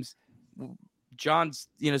 road games. John's,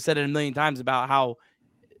 said it a million times about how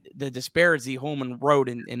the disparity home and road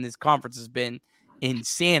in this conference has been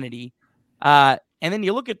insanity. And then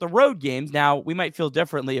you look at the road games. Now, we might feel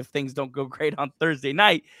differently if things don't go great on Thursday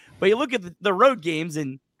night, but you look at the road games,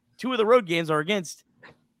 and 2 of the road games are against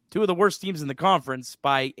 2 of the worst teams in the conference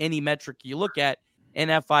by any metric you look at, in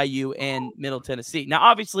FIU and Middle Tennessee. Now,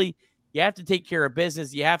 obviously, you have to take care of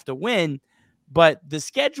business. You have to win. But the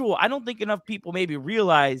schedule, I don't think enough people maybe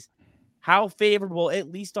realize how favorable,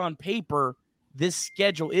 at least on paper, this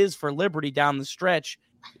schedule is for Liberty down the stretch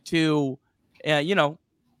to,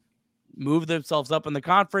 move themselves up in the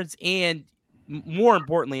conference and, more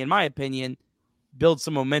importantly, in my opinion, build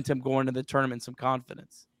some momentum going to the tournament, some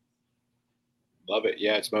confidence. Love it.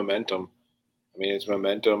 Yeah, it's momentum. I mean, it's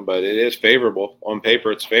momentum, but it is favorable. On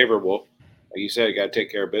paper, it's favorable. Like you said, you got to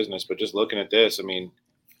take care of business. But just looking at this, I mean,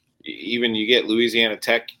 even you get Louisiana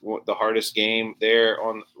Tech, the hardest game there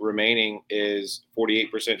on remaining is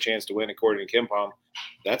 48% chance to win according to KenPom.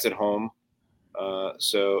 That's at home.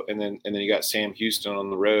 And then you got Sam Houston on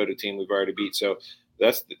the road, a team we've already beat. So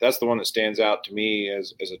that's the one that stands out to me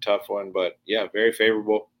as a tough one. But yeah, very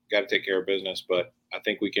favorable. Got to take care of business. But I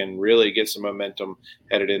think we can really get some momentum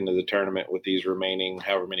headed into the tournament with these remaining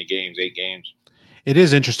however many games, 8 games. It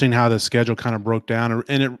is interesting how the schedule kind of broke down,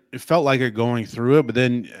 and it felt like it going through it. But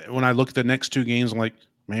then when I look at the next 2 games, I'm like,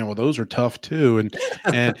 man, well, those are tough too.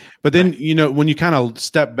 But then, when you kind of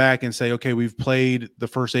step back and say, okay, we've played the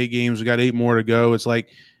first 8 games, we got 8 more to go. It's like,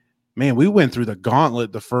 man, we went through the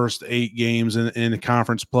gauntlet the first 8 games in the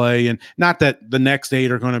conference play. And not that the next 8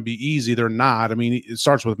 are going to be easy. They're not. I mean, it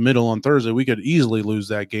starts with Middle on Thursday. We could easily lose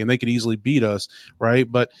that game. They could easily beat us, right?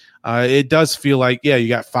 But it does feel like, yeah, you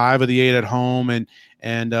got 5 of the 8 at home,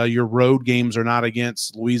 and your road games are not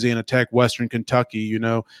against Louisiana Tech, Western Kentucky,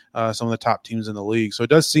 some of the top teams in the league. So it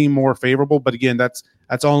does seem more favorable. But again, that's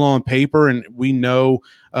all on paper, and we know,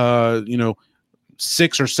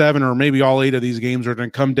 6 or 7 or maybe all 8 of these games are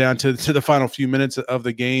going to come down to the final few minutes of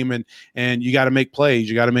the game, and you got to make plays,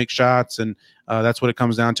 you got to make shots, and that's what it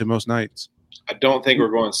comes down to most nights. I don't think we're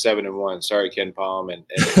going 7-1. Sorry, Ken Palm. And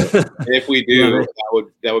if we do,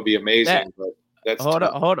 that would be amazing. But that's hold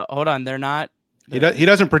on. They're not. He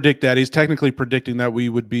doesn't predict that. He's technically predicting that we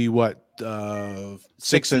would be what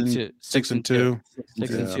 6 and 2. 6 and 2.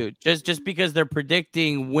 Just because they're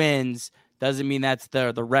predicting wins doesn't mean that's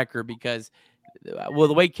the record. Because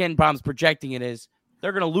the way Ken Palm's projecting it is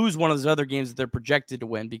they're going to lose one of those other games that they're projected to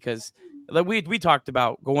win. Because we talked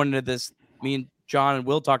about going into this. Me and John and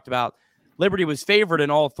Will talked about Liberty was favored in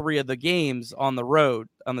all 3 of the games on the road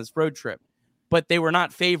on this road trip, but they were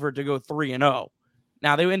not favored to go 3-0.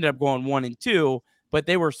 Now they ended up going 1-2, but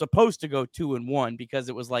they were supposed to go 2-1 because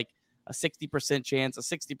it was like a 60% chance, a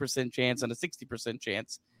 60% chance, and a 60%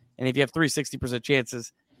 chance. And if you have 3 60%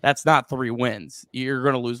 chances, that's not 3 wins. You're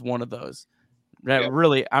going to lose one of those.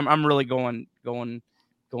 Really, I'm really going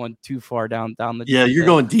too far down the. Yeah, you're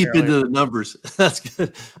going deep into the numbers. That's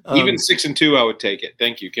good. Even 6 and 2, I would take it.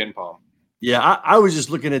 Thank you, Ken Palm. Yeah, I was just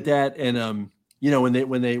looking at that, and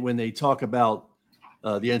when they talk about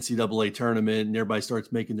the NCAA tournament and everybody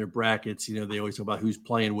starts making their brackets, they always talk about who's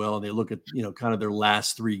playing well, and they look at kind of their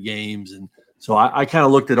last 3 games, and so I kind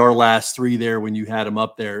of looked at our last 3 there when you had them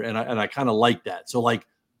up there, and I kind of like that. So like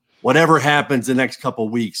whatever happens the next couple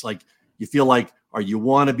of weeks, like you feel like you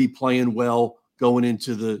want to be playing well going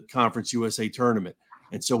into the Conference USA tournament,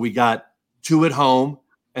 and so we got 2 at home,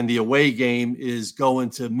 and the away game is going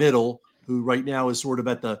to Middle, who right now is sort of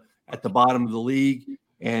at the bottom of the league.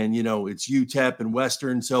 And, it's UTEP and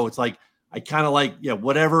Western. So it's like, I kind of like,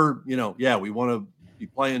 whatever, we want to be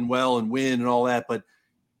playing well and win and all that. But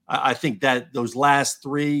I think that those last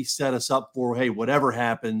 3 set us up for, hey, whatever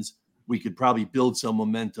happens, we could probably build some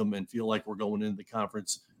momentum and feel like we're going into the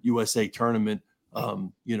Conference USA tournament,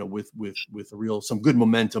 with some good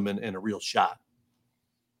momentum and a real shot.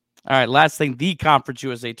 All right. Last thing, the Conference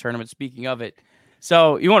USA tournament, speaking of it.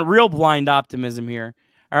 So you want real blind optimism here.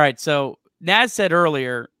 All right. So Naz said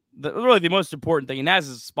earlier, really the most important thing, and Naz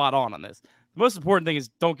is spot on this. The most important thing is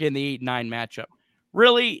don't get in the 8-9 matchup.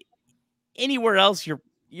 Really, anywhere else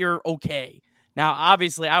you're okay. Now,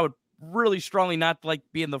 obviously, I would really strongly not like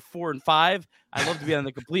be in the 4 and 5. I'd love to be on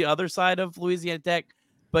the complete other side of Louisiana Tech,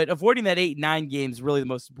 but avoiding that 8-9 game is really the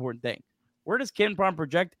most important thing. Where does Ken Palm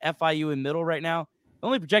project FIU in Middle right now? They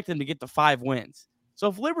only project them to get to 5 wins. So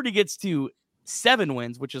if Liberty gets to 7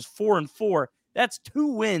 wins, which is 4 and 4, that's 2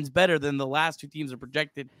 wins better than the last 2 teams are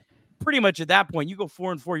projected. Pretty much at that point, you go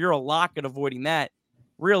 4 and 4, you're a lock at avoiding that.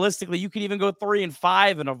 Realistically, you could even go 3 and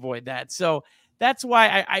 5 and avoid that. So that's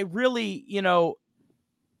why I really,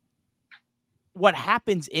 what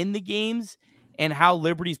happens in the games and how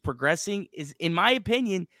Liberty's progressing is, in my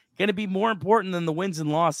opinion, going to be more important than the wins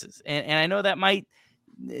and losses. And I know that might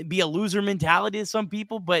be a loser mentality to some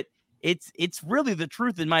people, but it's really the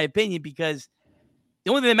truth in my opinion, because the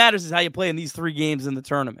only thing that matters is how you play in these 3 games in the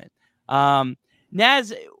tournament.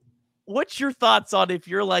 Naz, what's your thoughts on if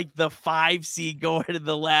you're like the 5 seed going into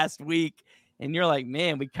the last week and you're like,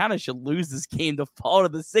 man, we kind of should lose this game to fall to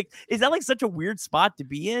the 6th? Is that like such a weird spot to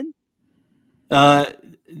be in? No.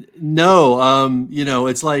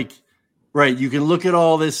 It's like, right, you can look at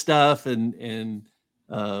all this stuff and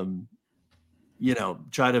try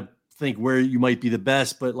to think where you might be the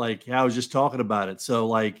best, but like I was just talking about it. So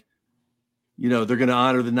like, they're going to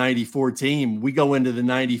honor the 94 team. We go into the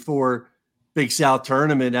 94 Big South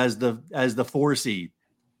tournament as the 4 seed.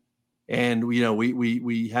 And,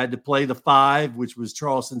 we had to play the 5, which was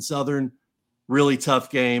Charleston Southern. Really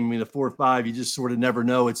tough game. I mean, the 4-5, you just sort of never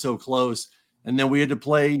know. It's so close. And then we had to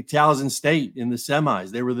play Towson State in the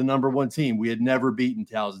semis. They were the number 1 team. We had never beaten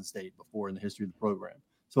Towson State before in the history of the program.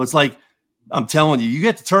 So it's like, I'm telling you, you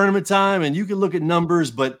get to tournament time and you can look at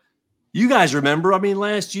numbers, but you guys remember,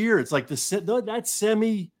 last year, it's like that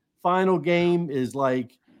semi-final game is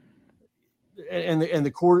like, and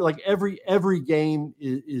the quarter, like every game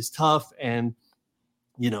is tough, and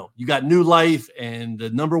you got new life, and the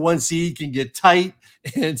number 1 seed can get tight,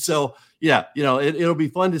 and so it'll be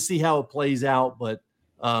fun to see how it plays out. But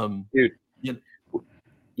dude,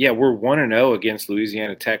 we're 1-0 against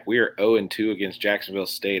Louisiana Tech. We are 0-2 against Jacksonville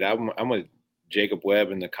State. I'm with Jacob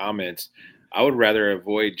Webb in the comments. I would rather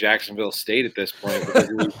avoid Jacksonville State at this point because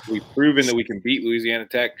we've proven that we can beat Louisiana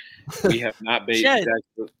Tech. We have not beat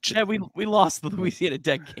Chad, we lost the Louisiana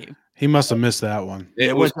Tech game. He must have missed that one.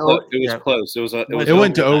 It was close. It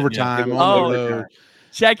went to overtime.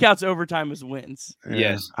 Chad counts overtime as wins. Yeah.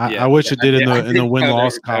 Yes. I wish it did in the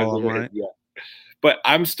win-loss column, right? Yeah. But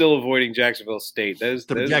I'm still avoiding Jacksonville State. Those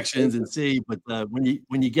projections and see, but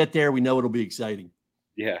when you get there, we know it'll be exciting.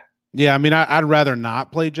 Yeah. Yeah, I mean, I'd rather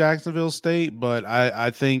not play Jacksonville State, but I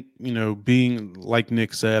think, being like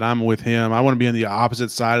Nick said, I'm with him. I want to be on the opposite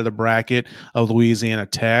side of the bracket of Louisiana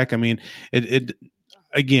Tech. I mean,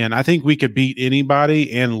 again, I think we could beat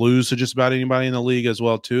anybody and lose to just about anybody in the league as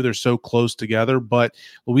well, too. They're so close together, but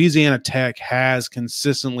Louisiana Tech has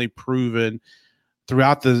consistently proven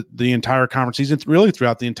throughout the entire conference season, really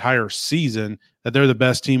throughout the entire season, that they're the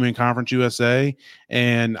best team in Conference USA.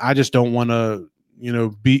 And I just don't want to,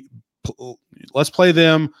 let's play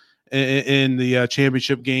them in the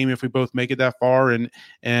championship game if we both make it that far, and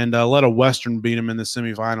let a Western beat them in the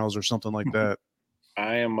semifinals or something like that.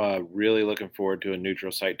 I am really looking forward to a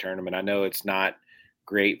neutral site tournament. I know it's not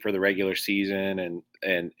great for the regular season,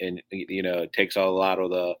 and it takes a lot of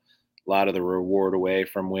the reward away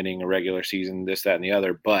from winning a regular season, this, that, and the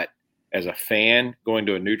other. But as a fan, going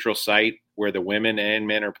to a neutral site where the women and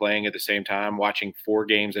men are playing at the same time, watching 4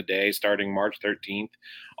 games a day starting March 13th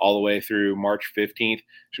all the way through March 15th.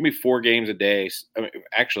 It's going to be 4 games a day. I mean,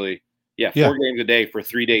 actually, 4 games a day for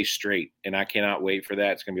 3 days straight. And I cannot wait for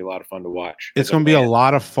that. It's going to be a lot of fun to watch. It's going to be a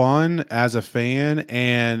lot of fun as a fan,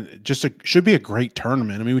 and should be a great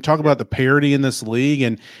tournament. I mean, we talk about the parity in this league,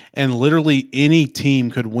 and literally any team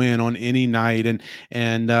could win on any night.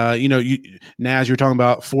 And Naz, you're talking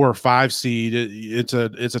about 4 or 5 seed. It's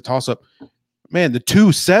a toss up. Man, the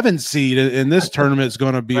 2-7 seed in this tournament is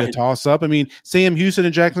going to be a toss up. I mean, Sam Houston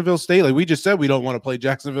and Jacksonville State, like we just said, we don't want to play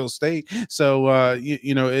Jacksonville State. So,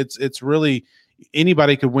 it's really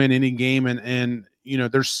anybody could win any game. And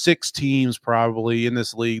there's 6 teams probably in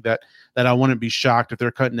this league that I wouldn't be shocked if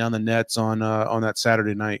they're cutting down the nets on that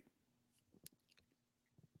Saturday night.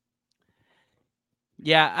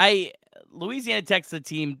 Yeah, Louisiana Tech's the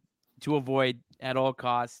team to avoid at all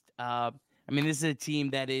costs. I mean, this is a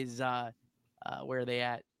team that is where are they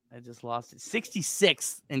at? I just lost it.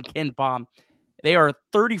 66th in Ken Palm. They are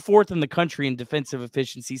 34th in the country in defensive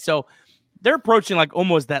efficiency. So they're approaching like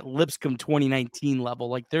almost that Lipscomb 2019 level.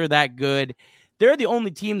 Like they're that good. They're the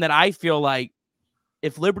only team that I feel like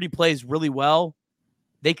if Liberty plays really well,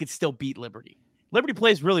 they could still beat Liberty. Liberty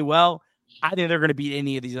plays really well. I think they're going to beat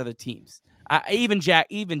any of these other teams. Even Jack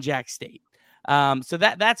State. So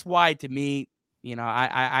that's why, to me,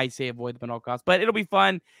 I say avoid them at all costs. But it'll be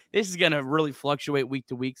fun. This is going to really fluctuate week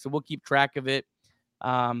to week, so we'll keep track of it.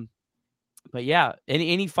 But yeah,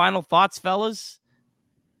 any final thoughts, fellas?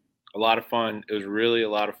 A lot of fun. It was really a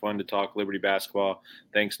lot of fun to talk Liberty basketball.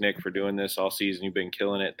 Thanks, Nick, for doing this all season. You've been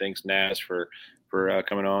killing it. Thanks, Naz, for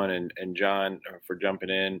coming on, and John for jumping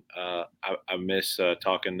in. I miss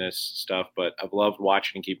talking this stuff, but I've loved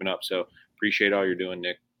watching and keeping up. So appreciate all you're doing,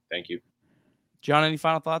 Nick. Thank you. John, any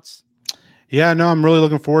final thoughts? Yeah, no, I'm really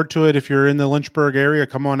looking forward to it. If you're in the Lynchburg area,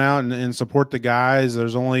 come on out and support the guys.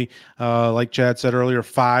 There's only, like Chad said earlier,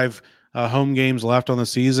 5 home games left on the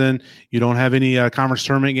season. You don't have any conference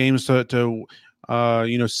tournament games to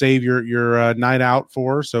save your night out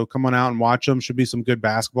for. So come on out and watch them. Should be some good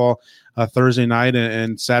basketball Thursday night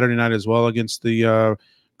and Saturday night as well against the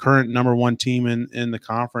current number 1 team in the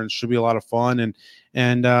conference. Should be a lot of fun.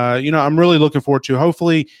 And I'm really looking forward to,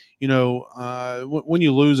 hopefully, when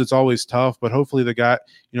you lose, it's always tough, but hopefully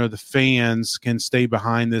the fans can stay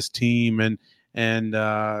behind this team and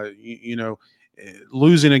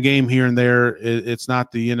losing a game here and there, it's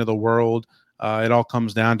not the end of the world. It all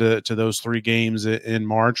comes down to those 3 games in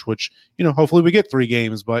March, which, hopefully we get 3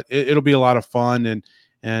 games, but it'll be a lot of fun,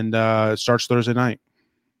 and it starts Thursday night.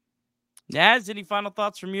 Naz, any final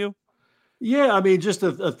thoughts from you? Yeah, I mean, just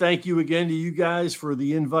a thank you again to you guys for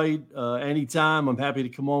the invite. Anytime, I'm happy to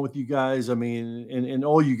come on with you guys. I mean, and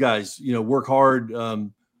all you guys, work hard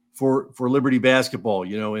for Liberty basketball,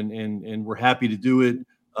 and we're happy to do it.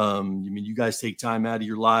 I mean, you guys take time out of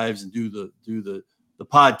your lives and do the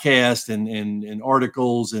podcast and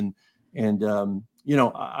articles and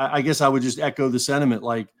I guess I would just echo the sentiment.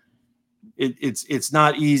 Like it's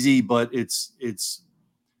not easy, but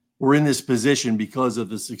we're in this position because of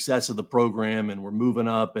the success of the program, and we're moving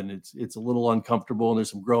up, and it's a little uncomfortable, and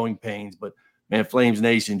there's some growing pains. But man, Flames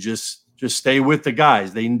Nation, just stay with the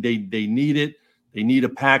guys. They need it. They need a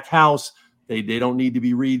packed house. They don't need to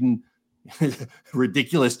be reading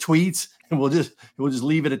ridiculous tweets, and we'll just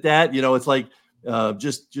leave it at that. It's like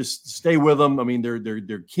just stay with them. I mean,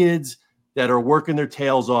 they're kids that are working their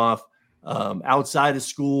tails off outside of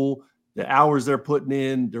school. The hours they're putting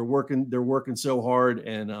in, they're working so hard,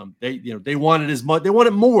 and they want it as much. They want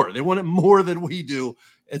it more. They want it more than we do,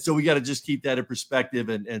 and so we got to just keep that in perspective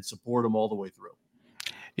and support them all the way through.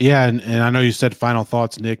 Yeah, and I know you said final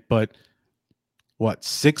thoughts, Nick, but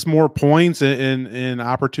 6 more points in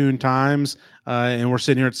opportune times, and we're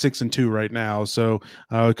sitting here at 6-2 right now. So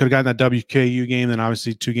we could have gotten that WKU game, then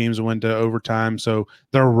obviously 2 games went to overtime. So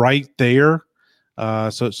they're right there.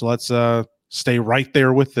 So let's stay right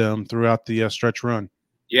there with them throughout the stretch run.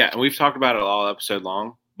 Yeah, and we've talked about it all episode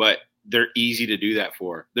long, but they're easy to do that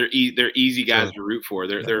for. They're easy guys to root for.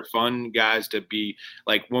 They're fun guys to be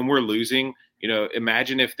like when we're losing.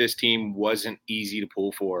 Imagine if this team wasn't easy to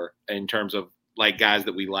pull for in terms of like guys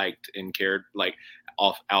that we liked and cared like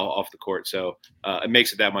off the court. So it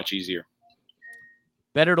makes it that much easier.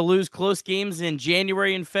 Better to lose close games in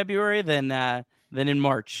January and February than in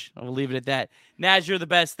March. I'll leave it at that. Naz, you're the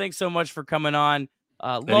best. Thanks so much for coming on.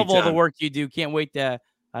 Love all the work you do. Can't wait to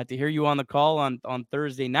hear you on the call on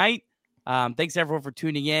Thursday night. Thanks everyone for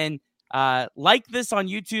tuning in. Like this on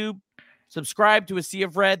YouTube. Subscribe to A Sea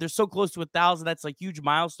of Red. They're so close to 1,000. That's a huge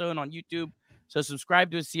milestone on YouTube. So subscribe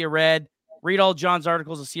to A Sea of Red. Read all John's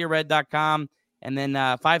articles at seaofred.com, and then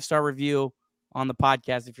 5-star review on the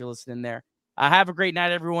podcast if you're listening there. Have a great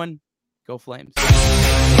night, everyone. Go Flames.